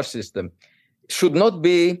solar system, should not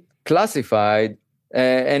be classified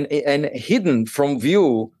and hidden from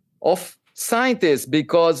view of scientists,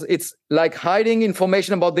 because it's like hiding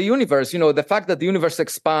information about the universe. The fact that the universe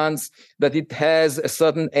expands, that it has a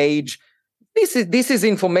certain age, this is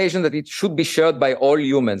information that it should be shared by all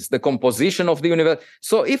humans, the composition of the universe.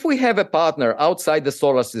 So if we have a partner outside the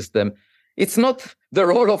solar system, it's not the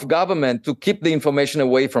role of government to keep the information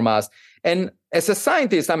away from us. And as a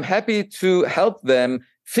scientist, I'm happy to help them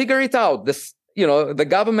figure it out. The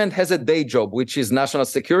government has a day job, which is national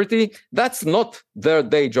security. That's not their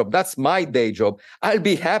day job. That's my day job. I'll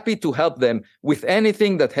be happy to help them with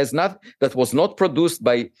anything that was not produced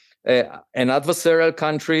by an adversarial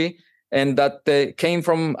country and that came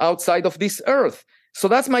from outside of this earth. So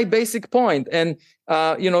that's my basic point. And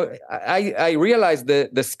I realized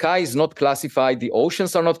the sky is not classified, the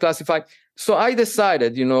oceans are not classified. So I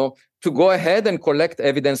decided, to go ahead and collect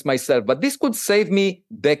evidence myself. But this could save me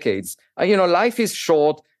decades. Life is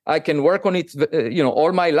short. I can work on it,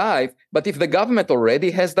 all my life. But if the government already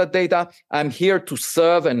has that data, I'm here to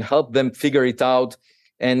serve and help them figure it out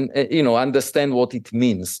and, understand what it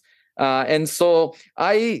means. And so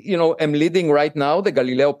I, am leading right now the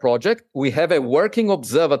Galileo project. We have a working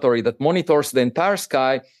observatory that monitors the entire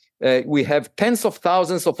sky. We have tens of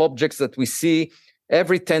thousands of objects that we see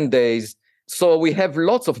every 10 days. So we have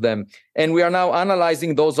lots of them. And we are now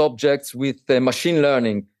analyzing those objects with machine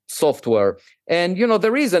learning software. And,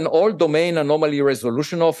 there is an all-domain anomaly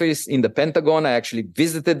resolution office in the Pentagon. I actually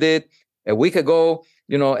visited it a week ago.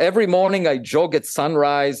 Every morning I jog at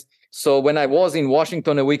sunrise. So when I was in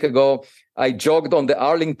Washington a week ago, I jogged on the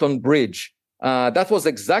Arlington Bridge. That was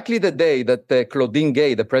exactly the day that Claudine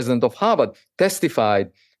Gay, the president of Harvard,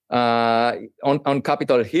 testified on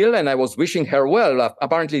Capitol Hill, and I was wishing her well.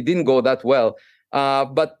 Apparently, it didn't go that well.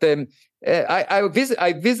 But I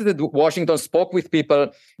visited Washington, spoke with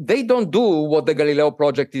people. They don't do what the Galileo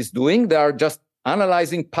project is doing. They are just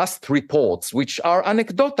analyzing past reports, which are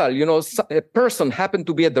anecdotal. A person happened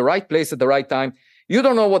to be at the right place at the right time. You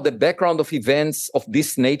don't know what the background of events of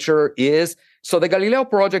this nature is. So the Galileo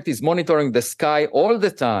project is monitoring the sky all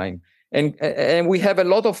the time. And we have a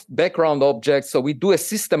lot of background objects, so we do a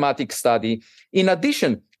systematic study. In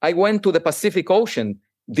addition, I went to the Pacific Ocean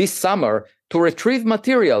this summer to retrieve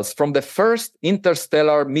materials from the first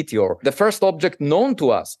interstellar meteor, the first object known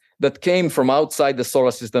to us that came from outside the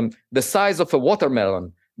solar system, the size of a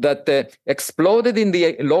watermelon, that exploded in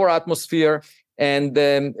the lower atmosphere and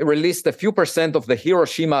released a few percent of the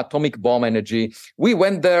Hiroshima atomic bomb energy. We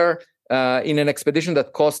went there in an expedition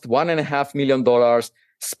that cost $1.5 million.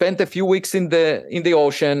 Spent a few weeks in the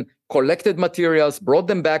ocean, collected materials, brought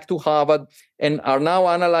them back to Harvard, and are now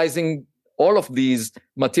analyzing all of these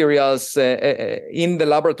materials in the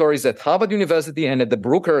laboratories at Harvard University and at the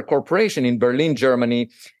Bruker Corporation in Berlin, Germany.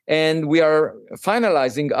 And we are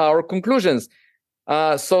finalizing our conclusions.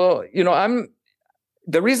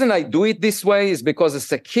 The reason I do it this way is because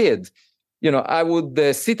as a kid, I would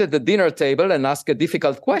sit at the dinner table and ask a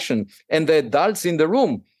difficult question, and the adults in the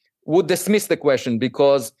room would dismiss the question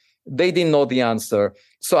because they didn't know the answer.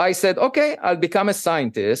 So I said, okay, I'll become a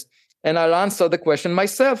scientist and I'll answer the question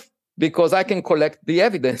myself because I can collect the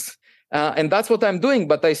evidence. And that's what I'm doing.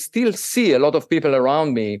 But I still see a lot of people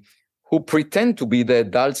around me who pretend to be the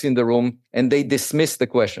adults in the room and they dismiss the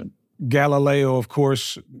question. Galileo, of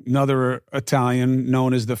course, another Italian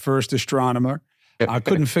known as the first astronomer. I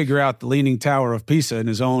couldn't figure out the Leaning Tower of Pisa in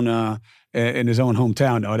his own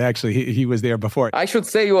hometown. No, he was there before. I should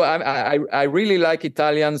say, I really like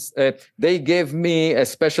Italians. They gave me a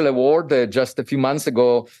special award just a few months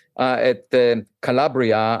ago at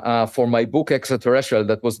Calabria for my book Extraterrestrial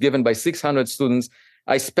that was given by 600 students.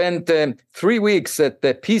 I spent 3 weeks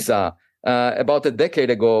at Pisa about a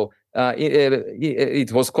decade ago.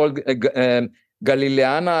 It was called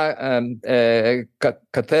Galileana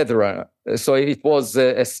Cathedra. So it was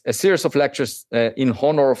a series of lectures in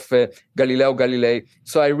honor of Galileo Galilei.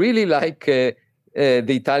 So I really like the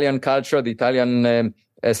Italian culture, the Italian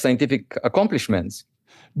scientific accomplishments.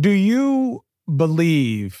 Do you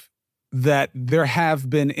believe that there have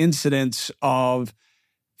been incidents of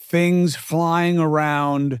things flying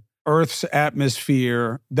around Earth's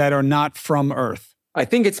atmosphere that are not from Earth? I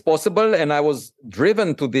think it's possible, and I was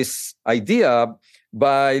driven to this idea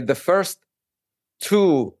by the first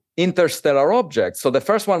two interstellar objects. So the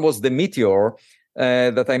first one was the meteor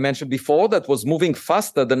that I mentioned before that was moving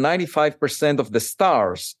faster than 95% of the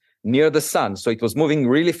stars near the sun. So it was moving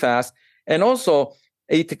really fast. And also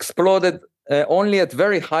it exploded only at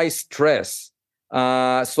very high stress.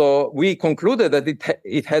 So we concluded that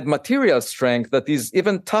it had material strength that is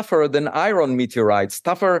even tougher than iron meteorites,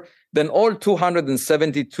 tougher than all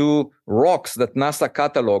 272 rocks that NASA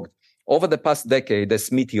cataloged over the past decade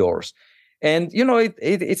as meteors. And,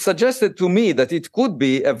 it suggested to me that it could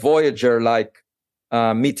be a Voyager-like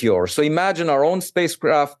meteor. So imagine our own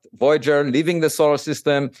spacecraft, Voyager, leaving the solar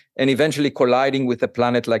system and eventually colliding with a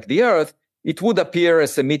planet like the Earth. It would appear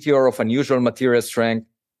as a meteor of unusual material strength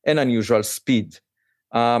and unusual speed.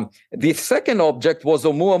 The second object was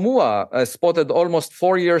Oumuamua, spotted almost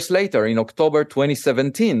 4 years later in October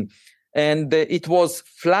 2017. And it was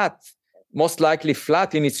flat, most likely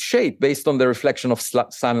flat in its shape based on the reflection of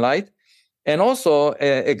sunlight, and also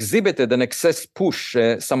exhibited an excess push,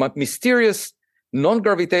 some mysterious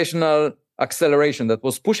non-gravitational acceleration that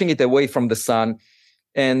was pushing it away from the sun.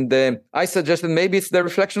 And I suggested maybe it's the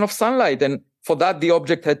reflection of sunlight. And for that, the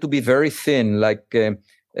object had to be very thin, like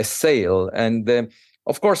a sail. And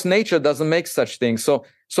of course, nature doesn't make such things.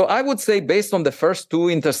 So I would say, based on the first two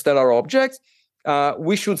interstellar objects,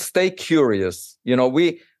 we should stay curious.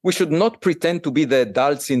 We should not pretend to be the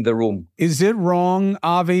adults in the room. Is it wrong,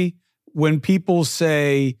 Avi, when people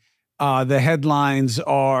say the headlines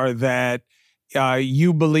are that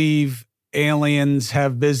you believe aliens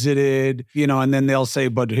have visited, and then they'll say,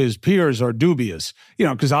 but his peers are dubious,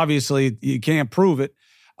 because obviously you can't prove it.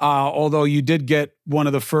 Although you did get one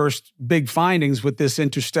of the first big findings with this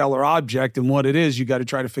interstellar object, and what it is, you got to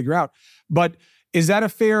try to figure out. But is that a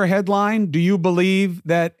fair headline? Do you believe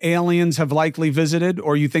that aliens have likely visited,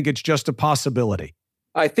 or you think it's just a possibility?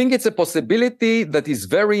 I think it's a possibility that is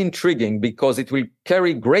very intriguing because it will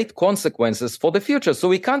carry great consequences for the future. So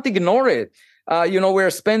we can't ignore it. We're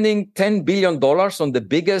spending $10 billion on the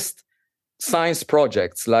biggest science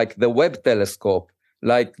projects like the Webb telescope,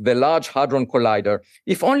 like the Large Hadron Collider.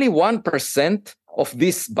 If only 1% of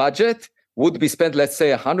this budget would be spent, let's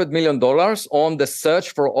say $100 million on the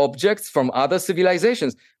search for objects from other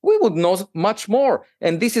civilizations, we would know much more.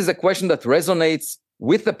 And this is a question that resonates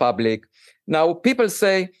with the public. Now, people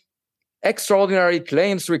say extraordinary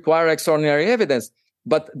claims require extraordinary evidence.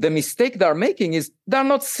 But the mistake they're making is they're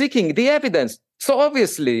not seeking the evidence. So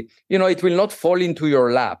obviously, it will not fall into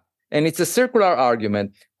your lap. And it's a circular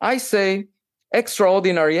argument. I say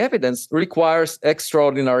extraordinary evidence requires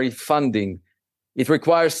extraordinary funding. It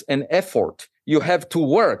requires an effort. You have to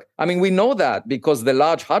work. I mean, we know that because the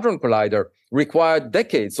Large Hadron Collider required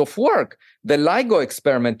decades of work. The LIGO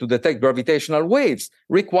experiment to detect gravitational waves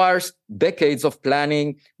requires decades of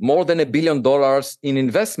planning, more than $1 billion in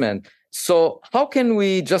investment. So how can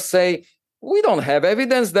we just say, we don't have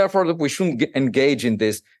evidence, therefore we shouldn't engage in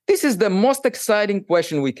this? This is the most exciting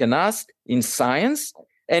question we can ask in science,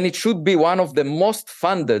 and it should be one of the most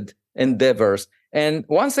funded endeavors. And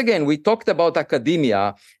once again, we talked about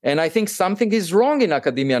academia, and I think something is wrong in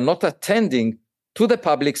academia, not attending to the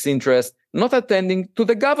public's interest, not attending to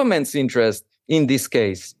the government's interest in this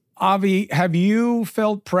case. Avi, have you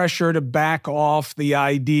felt pressure to back off the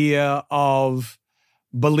idea of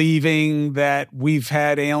believing that we've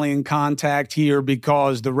had alien contact here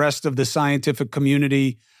because the rest of the scientific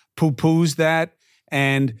community poo-poos that?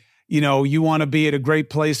 And, you want to be at a great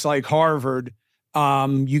place like Harvard.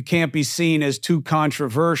 You can't be seen as too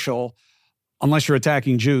controversial unless you're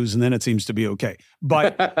attacking Jews, and then it seems to be okay.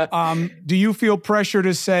 But do you feel pressure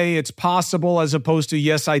to say it's possible as opposed to,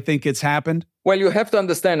 yes, I think it's happened? Well, you have to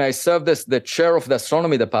understand, I served as the chair of the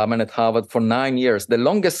astronomy department at Harvard for 9 years, the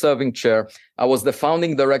longest serving chair. I was the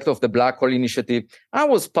founding director of the Black Hole Initiative. I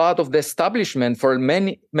was part of the establishment for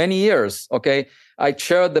many, many years, okay? I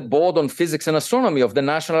chaired the board on physics and astronomy of the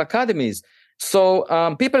national academies. So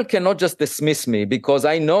people cannot just dismiss me because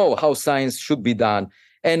I know how science should be done.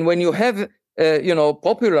 And when you have,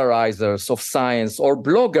 popularizers of science or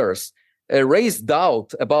bloggers raise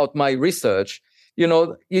doubt about my research,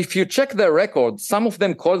 if you check their record, some of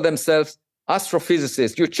them call themselves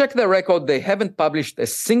astrophysicists. You check their record, they haven't published a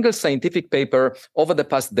single scientific paper over the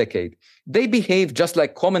past decade. They behave just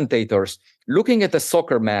like commentators looking at a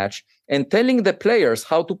soccer match and telling the players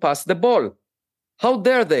how to pass the ball. How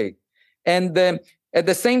dare they? And at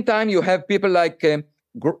the same time, you have people like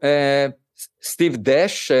Steve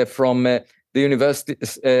Dash from the University,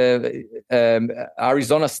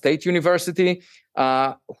 Arizona State University,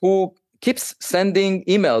 who keeps sending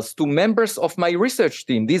emails to members of my research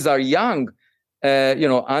team. These are young,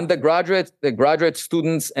 undergraduate, graduate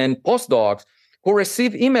students, and postdocs who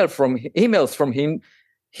receive emails from him.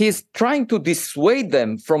 He's trying to dissuade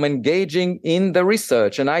them from engaging in the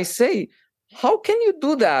research. And I say, how can you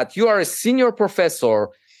do that? You are a senior professor.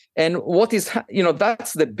 And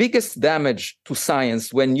that's the biggest damage to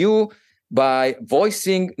science when you, by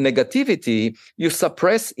voicing negativity, you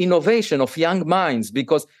suppress innovation of young minds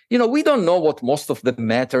because, we don't know what most of the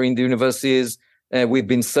matter in the universe is. We've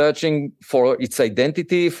been searching for its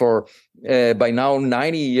identity for by now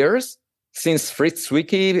 90 years, since Fritz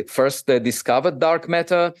Zwicky first discovered dark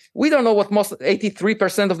matter. We don't know what most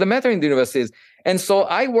 83% of the matter in the universe is. And so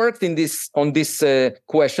I worked on this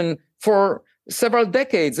question for several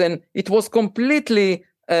decades, and it was completely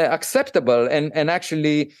acceptable and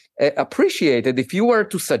actually appreciated if you were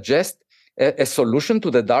to suggest a solution to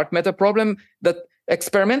the dark matter problem that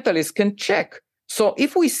experimentalists can check. So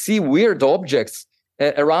if we see weird objects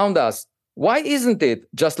around us, why isn't it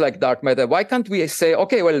just like dark matter? Why can't we say,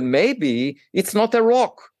 okay, well, maybe it's not a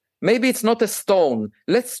rock. Maybe it's not a stone.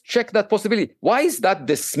 Let's check that possibility. Why is that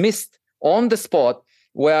dismissed on the spot?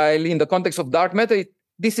 While in the context of dark matter,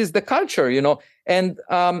 this is the culture, And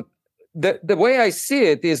the way I see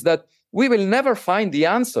it is that we will never find the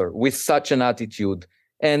answer with such an attitude.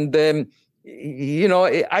 And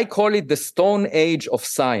I call it the Stone Age of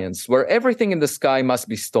science, where everything in the sky must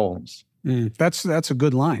be stones. That's a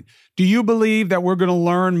good line. Do you believe that we're going to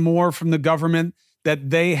learn more from the government,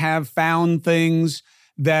 that they have found things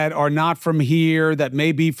that are not from here, that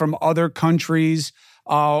may be from other countries,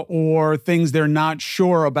 or things they're not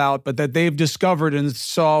sure about, but that they've discovered and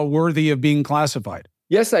saw worthy of being classified?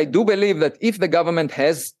 Yes, I do believe that if the government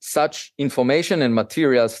has such information and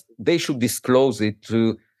materials, they should disclose it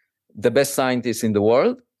to the best scientists in the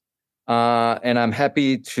world. And I'm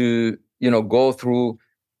happy to, go through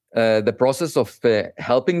the process of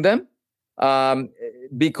helping them,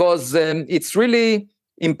 because it's really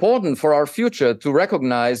important for our future to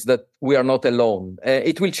recognize that we are not alone.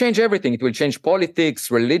 It will change everything. It will change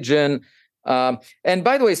politics, religion. And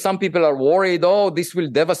by the way, some people are worried, this will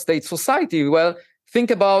devastate society. Well,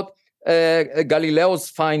 think about Galileo's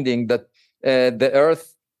finding that the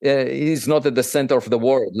Earth is not at the center of the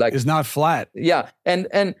world. It's not flat. Yeah.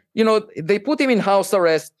 And they put him in house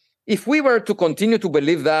arrest. If we were to continue to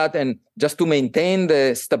believe that and just to maintain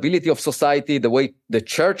the stability of society the way the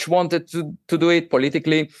church wanted to do it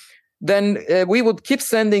politically, then we would keep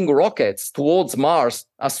sending rockets towards Mars,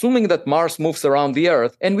 assuming that Mars moves around the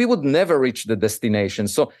Earth, and we would never reach the destination.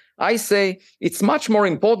 So I say it's much more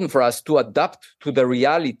important for us to adapt to the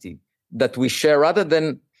reality that we share rather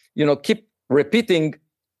than, keep repeating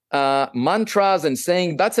mantras and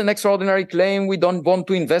saying that's an extraordinary claim. We don't want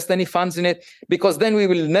to invest any funds in it, because then we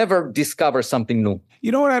will never discover something new.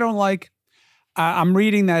 You know what I don't like? I'm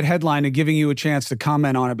reading that headline and giving you a chance to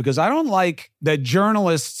comment on it, because I don't like that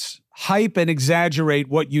journalists hype and exaggerate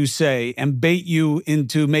what you say and bait you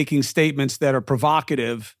into making statements that are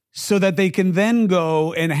provocative so that they can then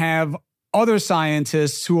go and have other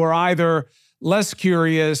scientists who are either less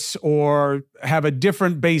curious or have a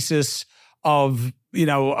different basis of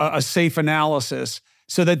a safe analysis,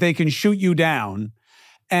 so that they can shoot you down.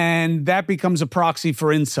 And that becomes a proxy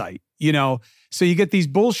for insight, So you get these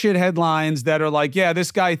bullshit headlines that are like, yeah,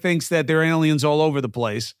 this guy thinks that there are aliens all over the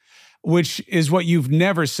place, which is what you've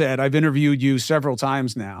never said. I've interviewed you several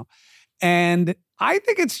times now. And I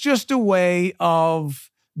think it's just a way of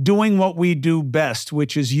doing what we do best,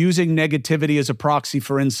 which is using negativity as a proxy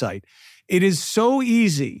for insight. It is so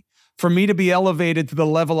easy for me to be elevated to the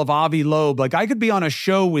level of Avi Loeb. Like, I could be on a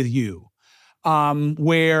show with you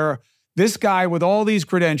where this guy with all these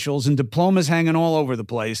credentials and diplomas hanging all over the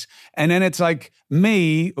place, and then it's like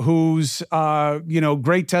me, who's,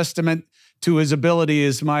 great testament to his ability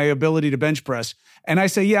is my ability to bench press. And I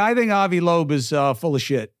say, yeah, I think Avi Loeb is full of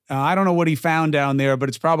shit. I don't know what he found down there, but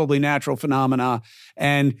it's probably natural phenomena,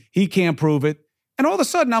 and he can't prove it. And all of a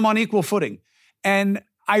sudden, I'm on equal footing. And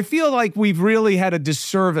I feel like we've really had a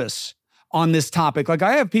disservice on this topic. Like,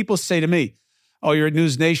 I have people say to me, oh, you're at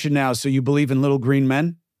News Nation now, so you believe in little green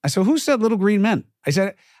men? I said, who said little green men? I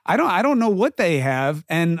said, I don't know what they have,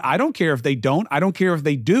 and I don't care if they don't. I don't care if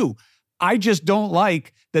they do. I just don't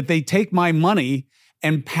like that they take my money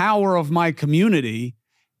and power of my community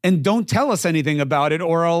and don't tell us anything about it,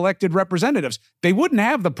 or our elected representatives. They wouldn't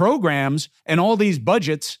have the programs and all these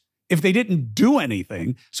budgets if they didn't do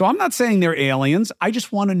anything. So I'm not saying they're aliens. I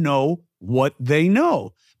just want to know what they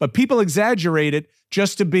know. But people exaggerate it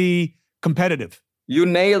just to be competitive. You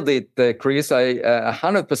nailed it, Chris. I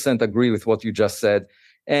 100% agree with what you just said.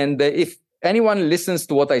 And if anyone listens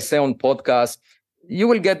to what I say on podcasts, you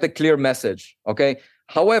will get the clear message, okay?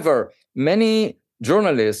 However, many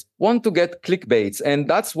journalists want to get clickbaits, and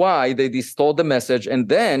that's why they distort the message. And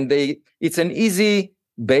then it's an easy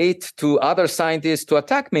bait to other scientists to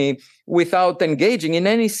attack me without engaging in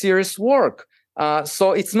any serious work.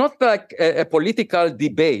 So it's not like a political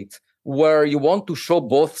debate where you want to show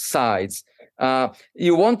both sides.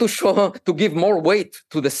 You want to give more weight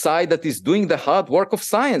to the side that is doing the hard work of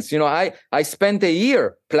science. I spent a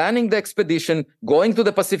year planning the expedition, going to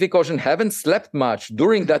the Pacific Ocean, haven't slept much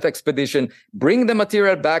during that expedition, bring the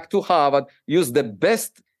material back to Harvard, use the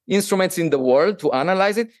best instruments in the world to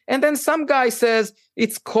analyze it. And then some guy says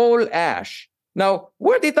it's coal ash. Now,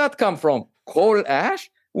 where did that come from? Coal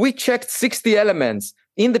ash? We checked 60 elements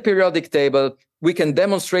in the periodic table. We can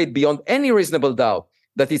demonstrate beyond any reasonable doubt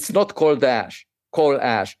that it's not coal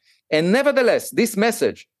ash. And nevertheless, this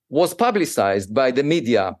message was publicized by the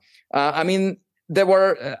media. There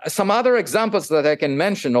were some other examples that I can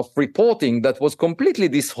mention of reporting that was completely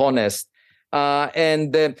dishonest.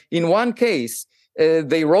 In one case,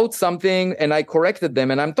 they wrote something and I corrected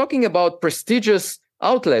them. And I'm talking about prestigious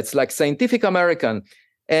outlets like Scientific American.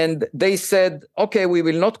 And they said, okay, we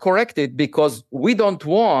will not correct it because we don't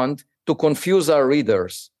want to confuse our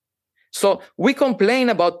readers. So we complain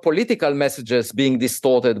about political messages being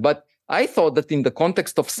distorted, but I thought that in the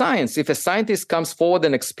context of science, if a scientist comes forward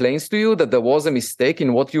and explains to you that there was a mistake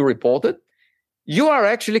in what you reported, you are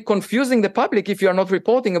actually confusing the public if you are not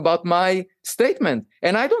reporting about my statement.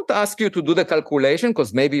 And I don't ask you to do the calculation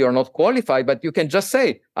because maybe you're not qualified, but you can just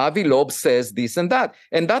say, Avi Loeb says this and that.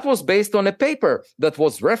 And that was based on a paper that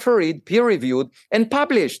was refereed, peer-reviewed, and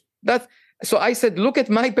published. So I said, look at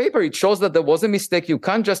my paper. It shows that there was a mistake. You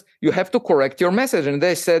have to correct your message. And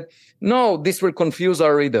they said, no, this will confuse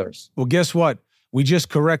our readers. Well, guess what? We just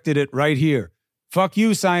corrected it right here. Fuck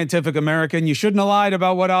you, Scientific American. You shouldn't have lied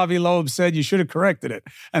about what Avi Loeb said. You should have corrected it.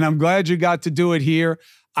 And I'm glad you got to do it here.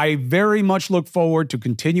 I very much look forward to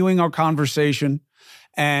continuing our conversation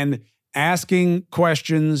and asking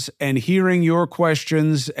questions and hearing your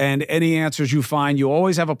questions and any answers you find. You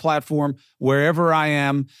always have a platform wherever I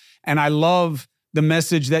am. And I love the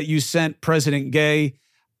message that you sent President Gay.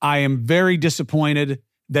 I am very disappointed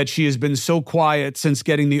that she has been so quiet since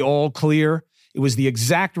getting the all clear. It was the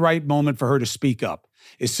exact right moment for her to speak up.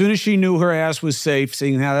 As soon as she knew her ass was safe,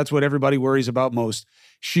 seeing how that's what everybody worries about most,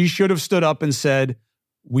 she should have stood up and said,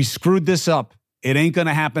 we screwed this up. It ain't going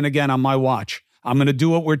to happen again on my watch. I'm going to do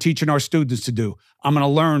what we're teaching our students to do. I'm going to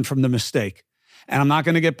learn from the mistake. And I'm not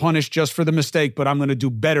going to get punished just for the mistake, but I'm going to do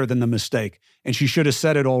better than the mistake. And she should have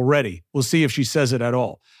said it already. We'll see if she says it at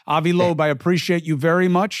all. Avi Loeb, I appreciate you very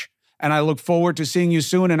much. And I look forward to seeing you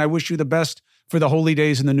soon. And I wish you the best for the holy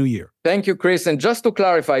days in the new year. Thank you, Chris. And just to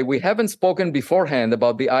clarify, we haven't spoken beforehand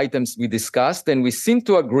about the items we discussed, and we seem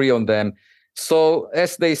to agree on them. So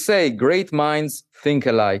as they say, great minds think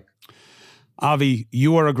alike. Avi,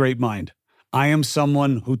 you are a great mind. I am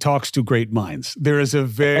someone who talks to great minds. There is a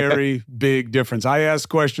very big difference. I ask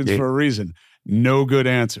questions for a reason. No good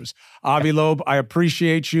answers. Avi Loeb, I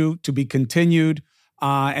appreciate you, to be continued.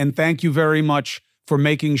 And thank you very much for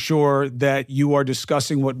making sure that you are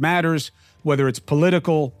discussing what matters, whether it's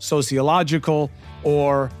political, sociological,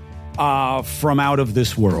 or from out of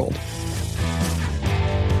this world.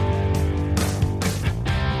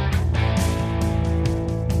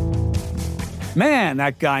 Man,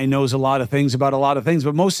 that guy knows a lot of things about a lot of things,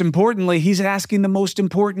 but most importantly, he's asking the most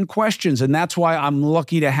important questions. And that's why I'm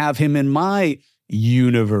lucky to have him in my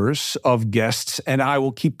universe of guests, and I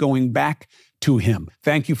will keep going back to him.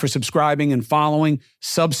 Thank you for subscribing and following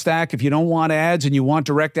Substack. If you don't want ads and you want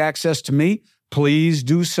direct access to me, please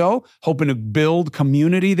do so. Hoping to build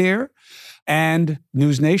community there. And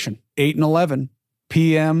News Nation, 8 and 11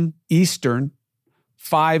 p.m. Eastern,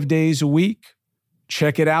 5 days a week.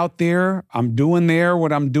 Check it out there. I'm doing there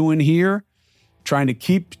what I'm doing here, trying to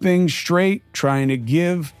keep things straight, trying to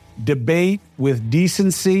give debate with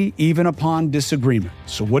decency, even upon disagreement.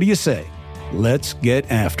 So what do you say? Let's get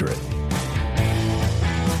after it.